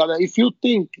truth, brother, if you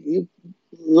think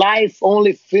life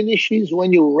only finishes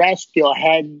when you rest your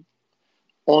head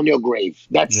on your grave.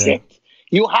 That's it.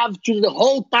 You have to, the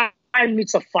whole time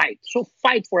it's a fight. So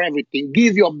fight for everything.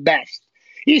 Give your best.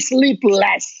 Sleep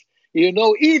less.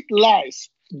 Eat less.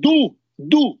 Do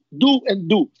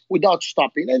without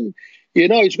stopping. And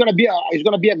it's gonna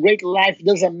be a great life.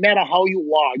 Doesn't matter how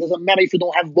you are. Doesn't matter if you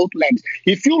don't have both legs.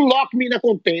 If you lock me in a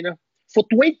container for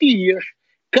 20 years,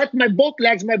 cut my both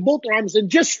legs, my both arms, and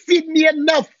just feed me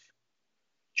enough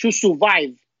to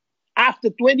survive. After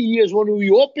 20 years, when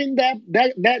we open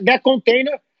that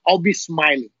container, I'll be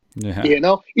smiling.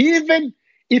 Yeah. Even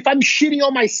if I'm shitting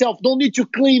on myself, don't need to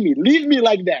clean me. Leave me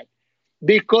like that.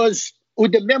 Because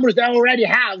with the memories that I already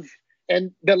have,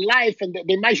 and the life and the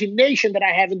imagination that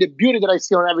I have and the beauty that I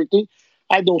see on everything,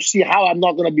 I don't see how I'm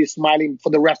not going to be smiling for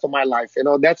the rest of my life.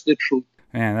 That's the truth.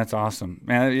 Man, that's awesome.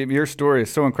 Man, your story is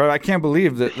so incredible. I can't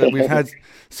believe that we've had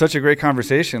such a great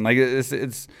conversation. Like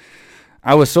it's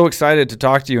I was so excited to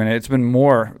talk to you, and it's been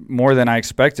more than I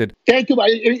expected. Thank you.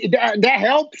 That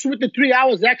helps with the 3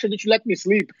 hours actually that you let me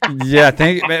sleep. Yeah,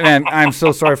 thank you, man. I'm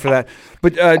so sorry for that.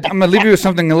 But I'm going to leave you with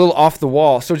something a little off the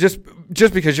wall. So just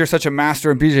because you're such a master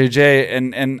in BJJ,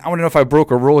 and I want to know if I broke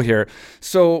a rule here.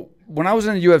 So when I was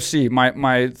in the UFC,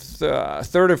 my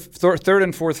third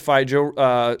and fourth fight,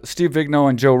 Steve Vigneault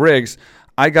and Joe Riggs,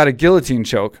 I got a guillotine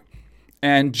choke.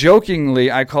 And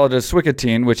jokingly, I call it a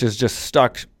swicotine, which is just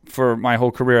stuck for my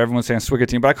whole career. Everyone's saying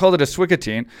Swicotine, but I called it a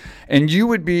Swicotine. And you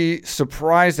would be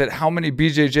surprised at how many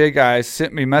BJJ guys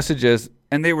sent me messages,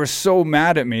 and they were so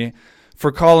mad at me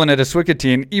for calling it a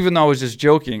Swicotine, even though I was just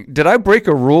joking. Did I break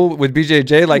a rule with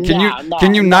BJJ? Like,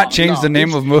 can you not change the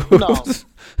name of moves? No.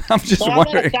 I'm just so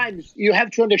wondering. A lot of times you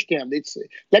have to understand.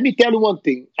 Let me tell you one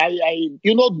thing.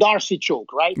 You know Darcy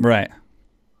Choke, right? Right.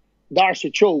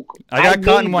 Darcy Choke. I got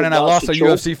caught in one and I lost a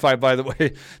UFC fight, by the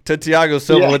way, to Thiago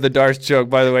Silva with the Darcy Choke,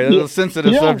 by the way. That's a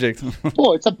sensitive subject.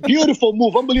 Oh, it's a beautiful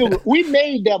move. Unbelievable. We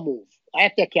made that move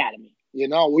at the academy. You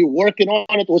know, we were working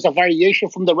on it. It was a variation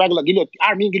from the regular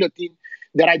Armin guillotine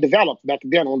that I developed back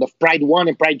then on the Pride 1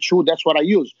 and Pride 2. That's what I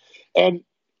used. And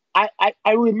I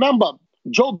remember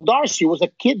Joe Darcy was a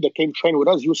kid that came train with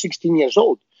us. He was 16 years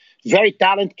old. Very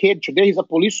talented kid. Today he's a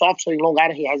police officer in Long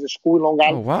Island. He has a school in Long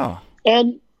Island. Oh, wow.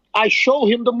 And I showed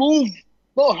him the move.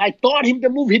 Oh, I taught him the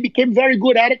move. He became very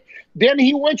good at it. Then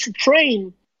he went to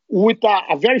train with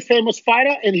a very famous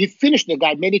fighter, and he finished the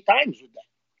guy many times with that.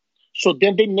 So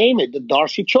then they named it the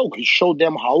Darcy Choke. He showed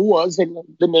them how it was, and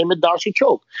they named it Darcy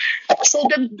Choke. So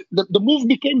then the move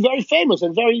became very famous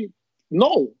and very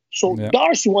known. So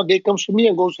Darcy one day comes to me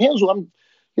and goes, Renzo,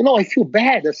 I feel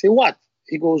bad. I say, what?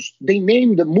 He goes, they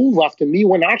named the move after me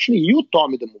when actually you taught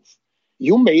me the move.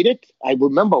 You made it. I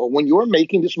remember when you were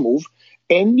making this move,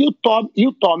 and you taught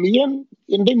me,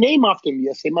 and they name after me.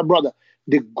 I say, my brother,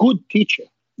 the good teacher,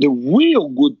 the real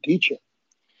good teacher,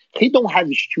 he don't have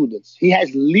students. He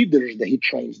has leaders that he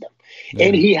trains them. Yeah.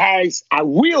 And he has a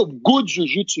real good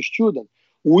jiu-jitsu student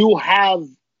will have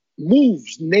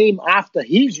moves named after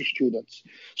his students.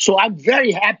 So I'm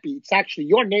very happy. It's actually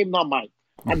your name, not mine.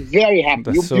 I'm very happy.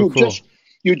 That's so cool.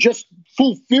 You just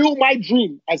fulfill my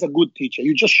dream as a good teacher.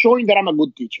 You're just showing that I'm a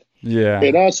good teacher.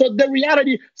 Yeah. So the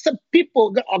reality, some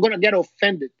people are going to get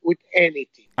offended with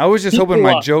anything. I was just hoping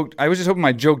my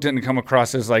joke didn't come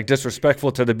across as like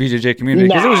disrespectful to the BJJ community,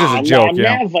 because it was just a joke.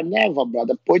 Never,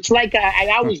 brother. It's like I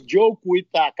always joke with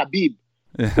Khabib.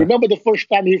 Yeah. Remember the first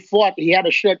time he fought, he had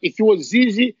a shirt. If it was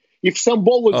Zizi, if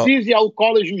Sambo was Zizi, I would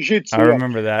call it jiu-jitsu. I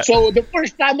remember that. So the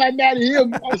first time I met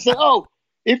him, I said,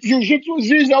 if jiu-jitsu was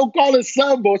Zizi, I'll call it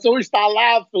Sambo. So we start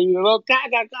laughing,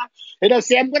 And I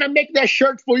say, I'm going to make that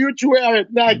shirt for you to wear it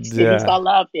next. Yeah. And we start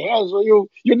laughing. Hey, so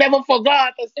you never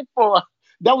forgot. I said,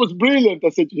 that was brilliant. I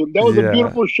said to him, that was a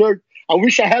beautiful shirt. I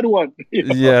wish I had one.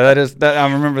 Yeah, that.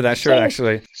 I remember that shirt,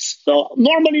 actually. So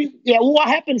normally, what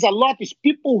happens a lot is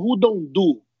people who don't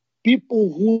do,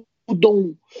 people who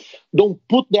don't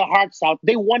put their hearts out,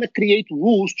 they want to create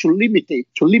rules to limit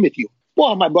you.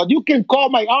 Well, my brother, you can call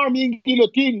my Armin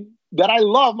guillotine that I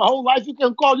love my whole life. You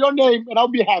can call your name and I'll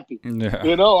be happy. Yeah.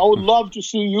 I would love to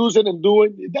see you use it and do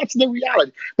it. That's the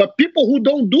reality. But people who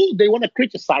don't do, they want to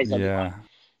criticize everybody.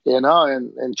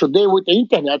 And today with the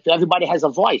internet, everybody has a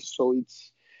voice. So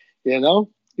it's,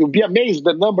 you'll be amazed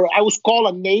the number. I was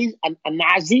called a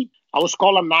Nazi. I was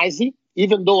called a Nazi,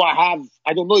 even though I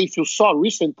don't know if you saw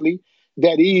recently,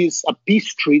 there is a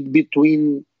peace treaty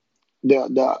between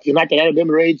the United Arab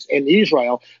Emirates and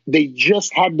Israel. They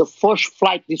just had the first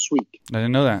flight this week. I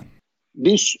didn't know that.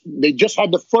 They just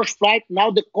had the first flight.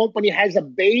 Now the company has a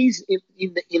base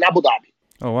in Abu Dhabi.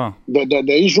 Oh, wow. The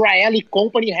Israeli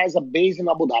company has a base in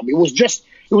Abu Dhabi. It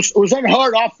was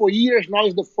unheard of for years. Now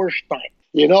it's the first time.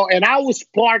 And I was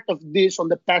part of this on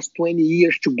the past 20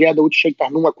 years together with Sheikh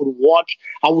Tahnoum. I could watch.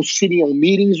 I was sitting on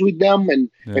meetings with them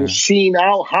and seeing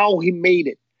how he made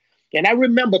it. And I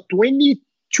remember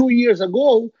 22 years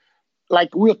ago, like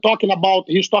he's talking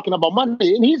about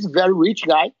money, and he's a very rich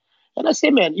guy. And I say,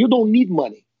 man, you don't need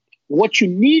money. What you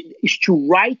need is to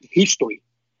write history.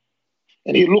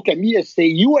 And he looked at me and say,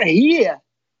 you are here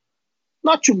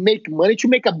not to make money, to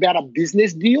make a better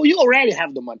business deal. You already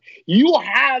have the money. You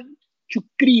have to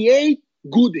create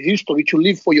good history to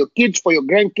leave for your kids, for your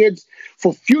grandkids,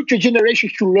 for future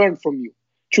generations to learn from you,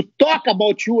 to talk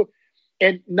about you.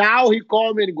 And now he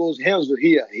called me and goes, Renzo,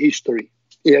 here, history.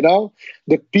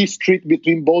 The peace treaty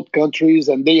between both countries,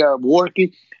 and they are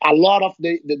working. A lot of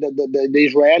the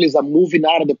Israelis are moving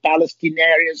out of the Palestinian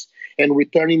areas and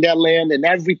returning their land, and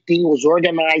everything was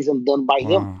organized and done by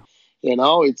him.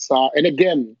 It's and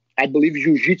again, I believe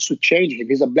jiu-jitsu changed him.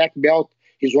 He's a black belt.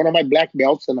 He's one of my black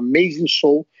belts, an amazing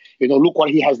soul. Look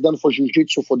what he has done for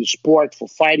jiu-jitsu, for the sport, for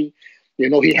fighting.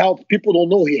 He helped, people don't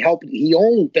know, he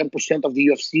owned 10% of the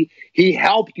UFC. He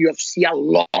helped UFC a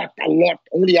lot.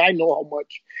 Only I know how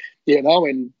much,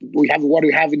 and we have what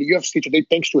we have in the UFC today,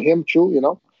 thanks to him too,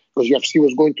 because UFC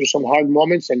was going through some hard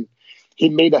moments and he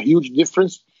made a huge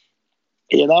difference,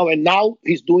 and now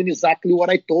he's doing exactly what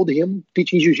I told him,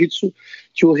 teaching jiu-jitsu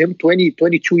to him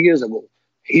 22 years ago.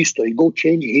 History, go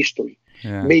change history.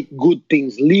 make good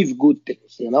things, live good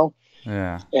things, you know?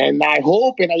 Yeah. And I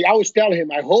hope, and I always tell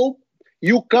him, I hope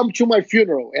you come to my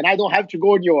funeral and I don't have to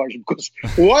go in yours, because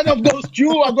one of those two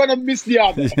are going to miss the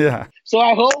other. Yeah. So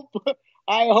I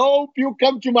hope you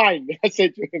come to mine. I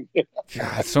said to him.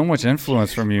 God, so much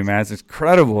influence from you, man. It's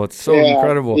incredible. It's so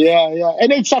incredible. Yeah.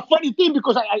 And it's a funny thing,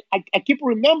 because I keep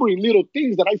remembering little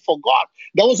things that I forgot.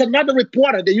 There was another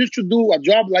reporter. They used to do a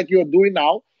job like you're doing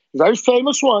now, very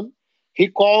famous one. He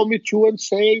called me too and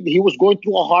said he was going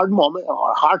through a hard moment,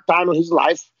 or a hard time in his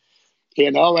life,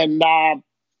 you know,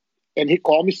 and he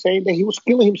called me saying that he was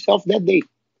killing himself that day.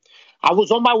 I was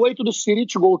on my way to the city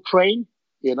to go train,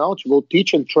 you know, to go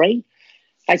teach and train.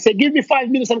 I said, give me 5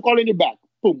 minutes, I'm calling you back.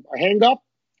 Boom, I hang up,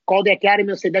 call the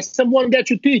academy and say, there's someone there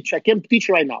to teach. I can't teach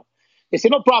right now. They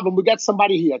said, no problem, we got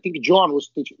somebody here. I think John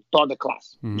was taught the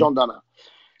class, John Donna.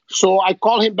 So I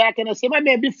call him back and I say, my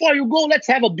man, before you go, let's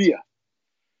have a beer.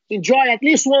 Enjoy at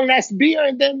least one last beer,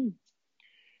 and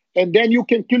then you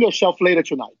can kill yourself later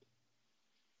tonight.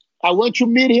 I went to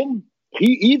meet him. He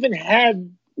even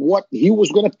had what he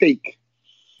was going to take.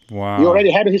 Wow. He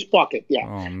already had in his pocket. Yeah.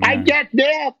 Oh, I get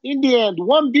there. In the end,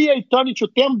 one beer turned into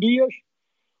 10 beers.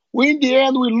 In the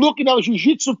end, we're looking at a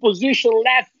jiu-jitsu position,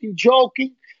 laughing,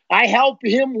 joking. I help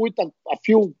him with a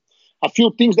few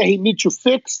things that he needs to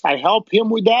fix. I help him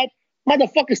with that.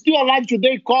 Motherfucker still alive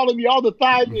today, calling me all the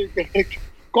time,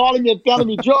 calling me and telling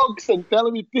me jokes and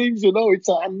telling me things. You know, it's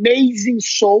an amazing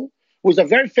soul. He was a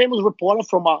very famous reporter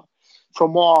from our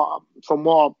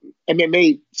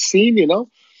MMA scene, you know.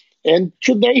 And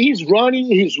today he's running.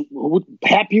 He's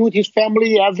happy with his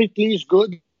family. Everything is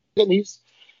good, and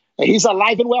he's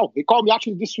alive and well. He called me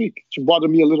actually this week to bother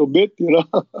me a little bit, you know.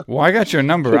 Well, I got your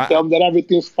number. To tell him that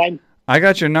everything's fine. I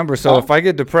got your number, so if I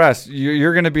get depressed,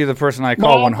 you're going to be the person I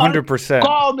call 100%.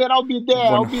 Call me, and I'll be there.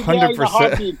 100%. I'll be there in a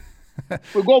heartbeat.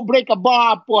 We go break a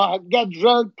bar, get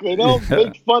drunk, you know,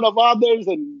 make fun of others,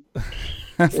 and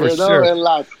and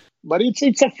laugh. But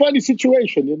it's a funny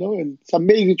situation, you know, and it's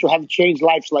amazing to have changed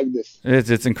lives like this.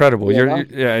 It's incredible.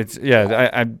 This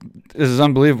is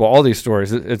unbelievable. All these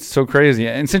stories, it's so crazy.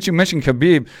 And since you mentioned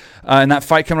Khabib and that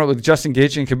fight coming up with Justin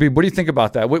Gaethje and Khabib, what do you think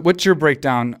about that? What's your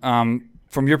breakdown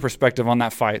from your perspective on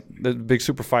that fight, the big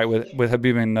super fight with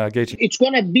Khabib and Gaethje? It's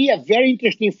going to be a very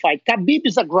interesting fight. Khabib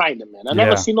is a grinder, man. I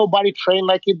never seen nobody train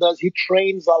like he does. He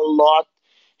trains a lot.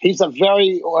 He's a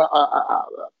very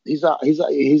he's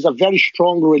a very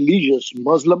strong religious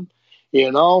Muslim.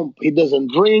 You know, he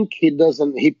doesn't drink. He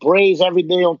prays every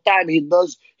day on time.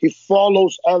 He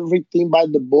follows everything by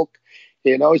the book.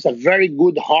 You know, he's a very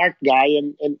good heart guy,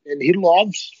 and he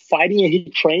loves fighting, and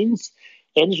he trains.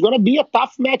 And it's going to be a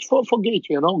tough match for Gaethje.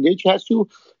 You know, Gaethje has to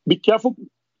be careful,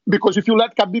 because if you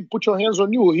let Khabib put your hands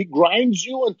on you, he grinds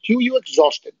you until you're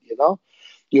exhausted. You know.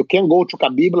 You can't go to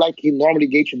Khabib like he normally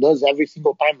Gaethje does every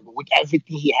single time with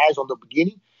everything he has on the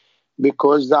beginning,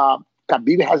 because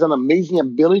Khabib has an amazing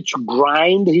ability to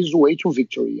grind his way to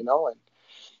victory, you know,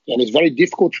 and it's very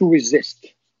difficult to resist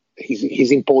his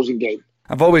imposing game.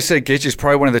 I've always said Gaethje is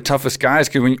probably one of the toughest guys,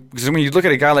 because when you look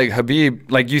at a guy like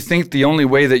Khabib, like, you think the only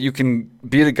way that you can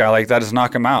beat a guy like that is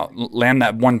knock him out, land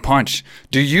that one punch.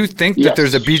 Do you think that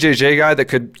there's a BJJ guy that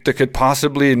could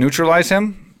possibly neutralize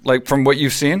him, like, from what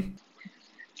you've seen?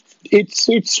 It's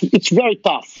very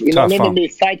tough. You know,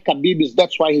 MMA fight, Khabib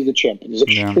that's why he's the champion. It's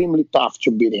extremely tough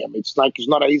to beat him. It's not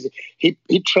easy.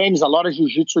 He trains a lot of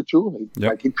jiu-jitsu too.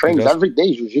 Like, he trains every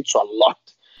day jiu-jitsu a lot.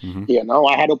 Mm-hmm. You know,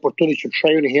 I had opportunity to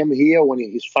train him here when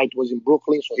his fight was in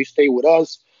Brooklyn, so he stayed with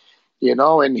us. You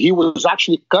know, and he was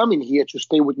actually coming here to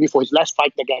stay with me for his last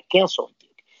fight that got canceled, I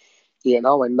think. You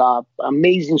know, and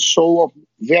amazing soul,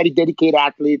 very dedicated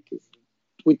athlete.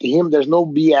 With him, there's no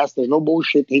BS, there's no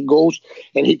bullshit. He goes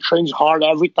and he trains hard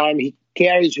every time. He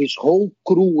carries his whole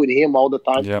crew with him all the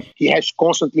time. Yep. He has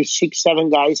constantly 6-7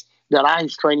 guys that are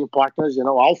his training partners, you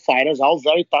know, all fighters, all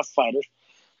very tough fighters.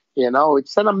 You know,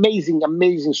 it's an amazing,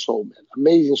 amazing soul, man.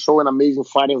 Amazing soul and amazing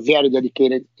fighter, very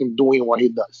dedicated in doing what he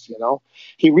does, you know.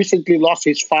 He recently lost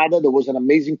his father. There was an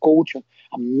amazing coach,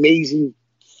 amazing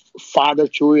father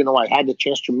too. You know, I had the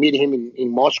chance to meet him in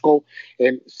Moscow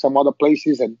and some other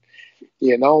places, and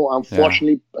you know,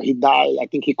 unfortunately, he died. I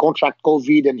think he contracted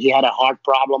COVID and he had a heart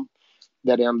problem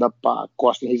that ended up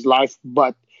costing his life.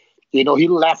 But, you know, he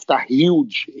left a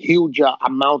huge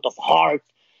amount of heart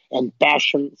and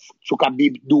passion to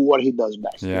Khabib do what he does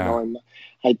best. You know, and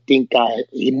I think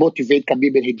he motivated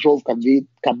Khabib and he drove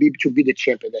Khabib to be the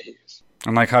champion that he is.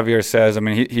 And like Javier says, I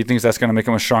mean, he thinks that's going to make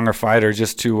him a stronger fighter,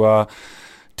 just to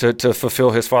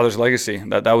fulfill his father's legacy.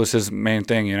 That was his main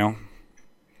thing, you know.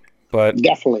 But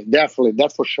definitely,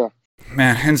 that's for sure.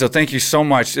 Man, Renzo, thank you so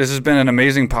much. This has been an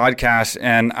amazing podcast,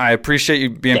 and I appreciate you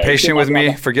being patient with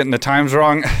me for getting the times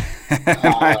wrong.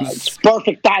 It's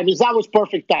perfect time. It's always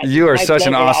perfect time. You're such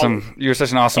an awesome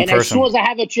person. And as soon as I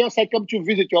have a chance, I come to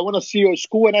visit you. I want to see your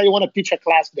school, and I want to teach a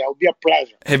class there. It will be a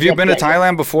pleasure. Have you been to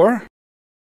Thailand before?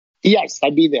 Yes,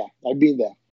 I've been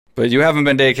there. But you haven't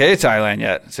been to AK Thailand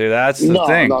yet. See, that's the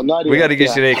thing. No, not yet. We got to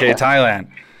get you to AK Thailand,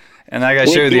 and I got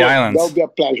to show you the islands. That'll be a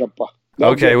pleasure, Pa.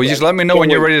 Okay, well, just let me know when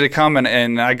you're ready to come,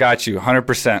 and I got you,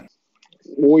 100%.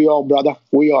 We on, brother.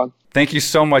 We on. Thank you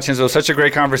so much, Renzo. Such a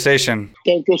great conversation.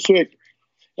 Thank you, sweet.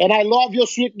 And I love your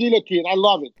sweet guillotine. I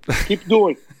love it. Keep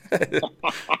doing.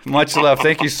 Much love.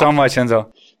 Thank you so much,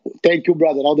 Renzo. Thank you,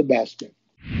 brother. All the best.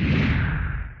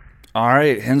 Man. All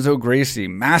right, Renzo Gracie,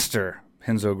 Master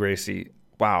Renzo Gracie.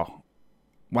 Wow.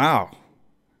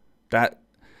 That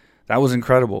was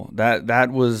incredible.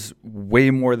 That was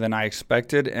way more than I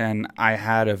expected, and I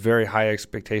had a very high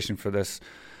expectation for this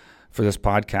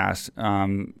podcast.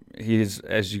 He's,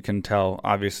 as you can tell,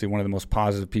 obviously one of the most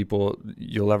positive people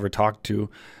you'll ever talk to,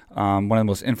 one of the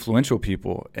most influential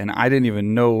people, and I didn't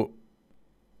even know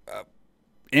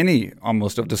any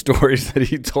almost of the stories that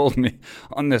he told me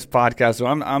on this podcast. So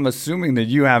I'm assuming that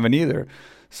you haven't either.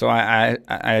 So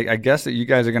I guess that you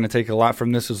guys are going to take a lot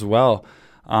from this as well.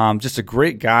 Just a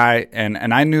great guy,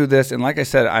 and I knew this, and like I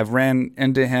said, I've ran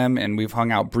into him, and we've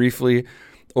hung out briefly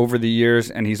over the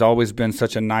years, and he's always been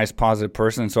such a nice, positive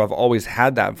person, so I've always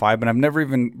had that vibe, and I've never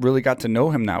even really got to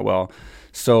know him that well.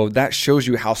 So that shows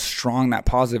you how strong that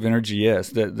positive energy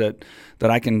is, that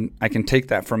I can take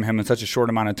that from him in such a short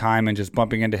amount of time, and just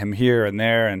bumping into him here and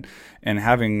there, and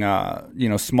having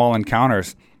small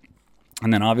encounters.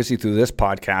 And then obviously through this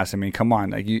podcast, I mean, come on,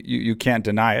 like you can't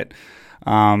deny it.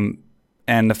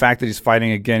 And the fact that he's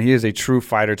fighting again, he is a true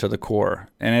fighter to the core.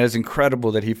 And it is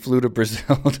incredible that he flew to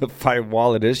Brazil to fight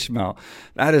Walid Ismail.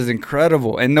 That is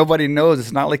incredible. And nobody knows.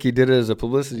 It's not like he did it as a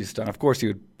publicity stunt. Of course, he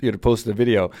would have posted the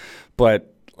video.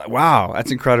 But wow,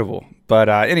 that's incredible. But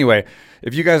anyway,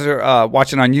 if you guys are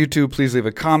watching on YouTube, please leave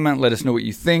a comment. Let us know what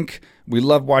you think. We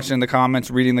love watching the comments,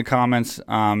 reading the comments,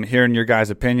 hearing your guys'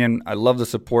 opinion. I love the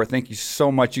support. Thank you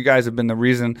so much. You guys have been the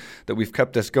reason that we've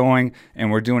kept this going,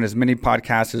 and we're doing as many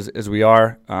podcasts as we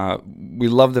are. We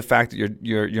love the fact that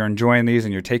you're enjoying these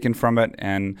and you're taking from it.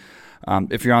 And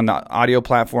if you're on the audio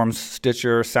platforms,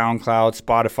 Stitcher, SoundCloud,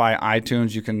 Spotify,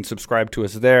 iTunes, you can subscribe to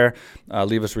us there.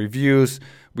 Leave us reviews.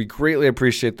 We greatly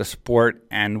appreciate the support,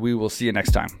 and we will see you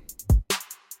next time.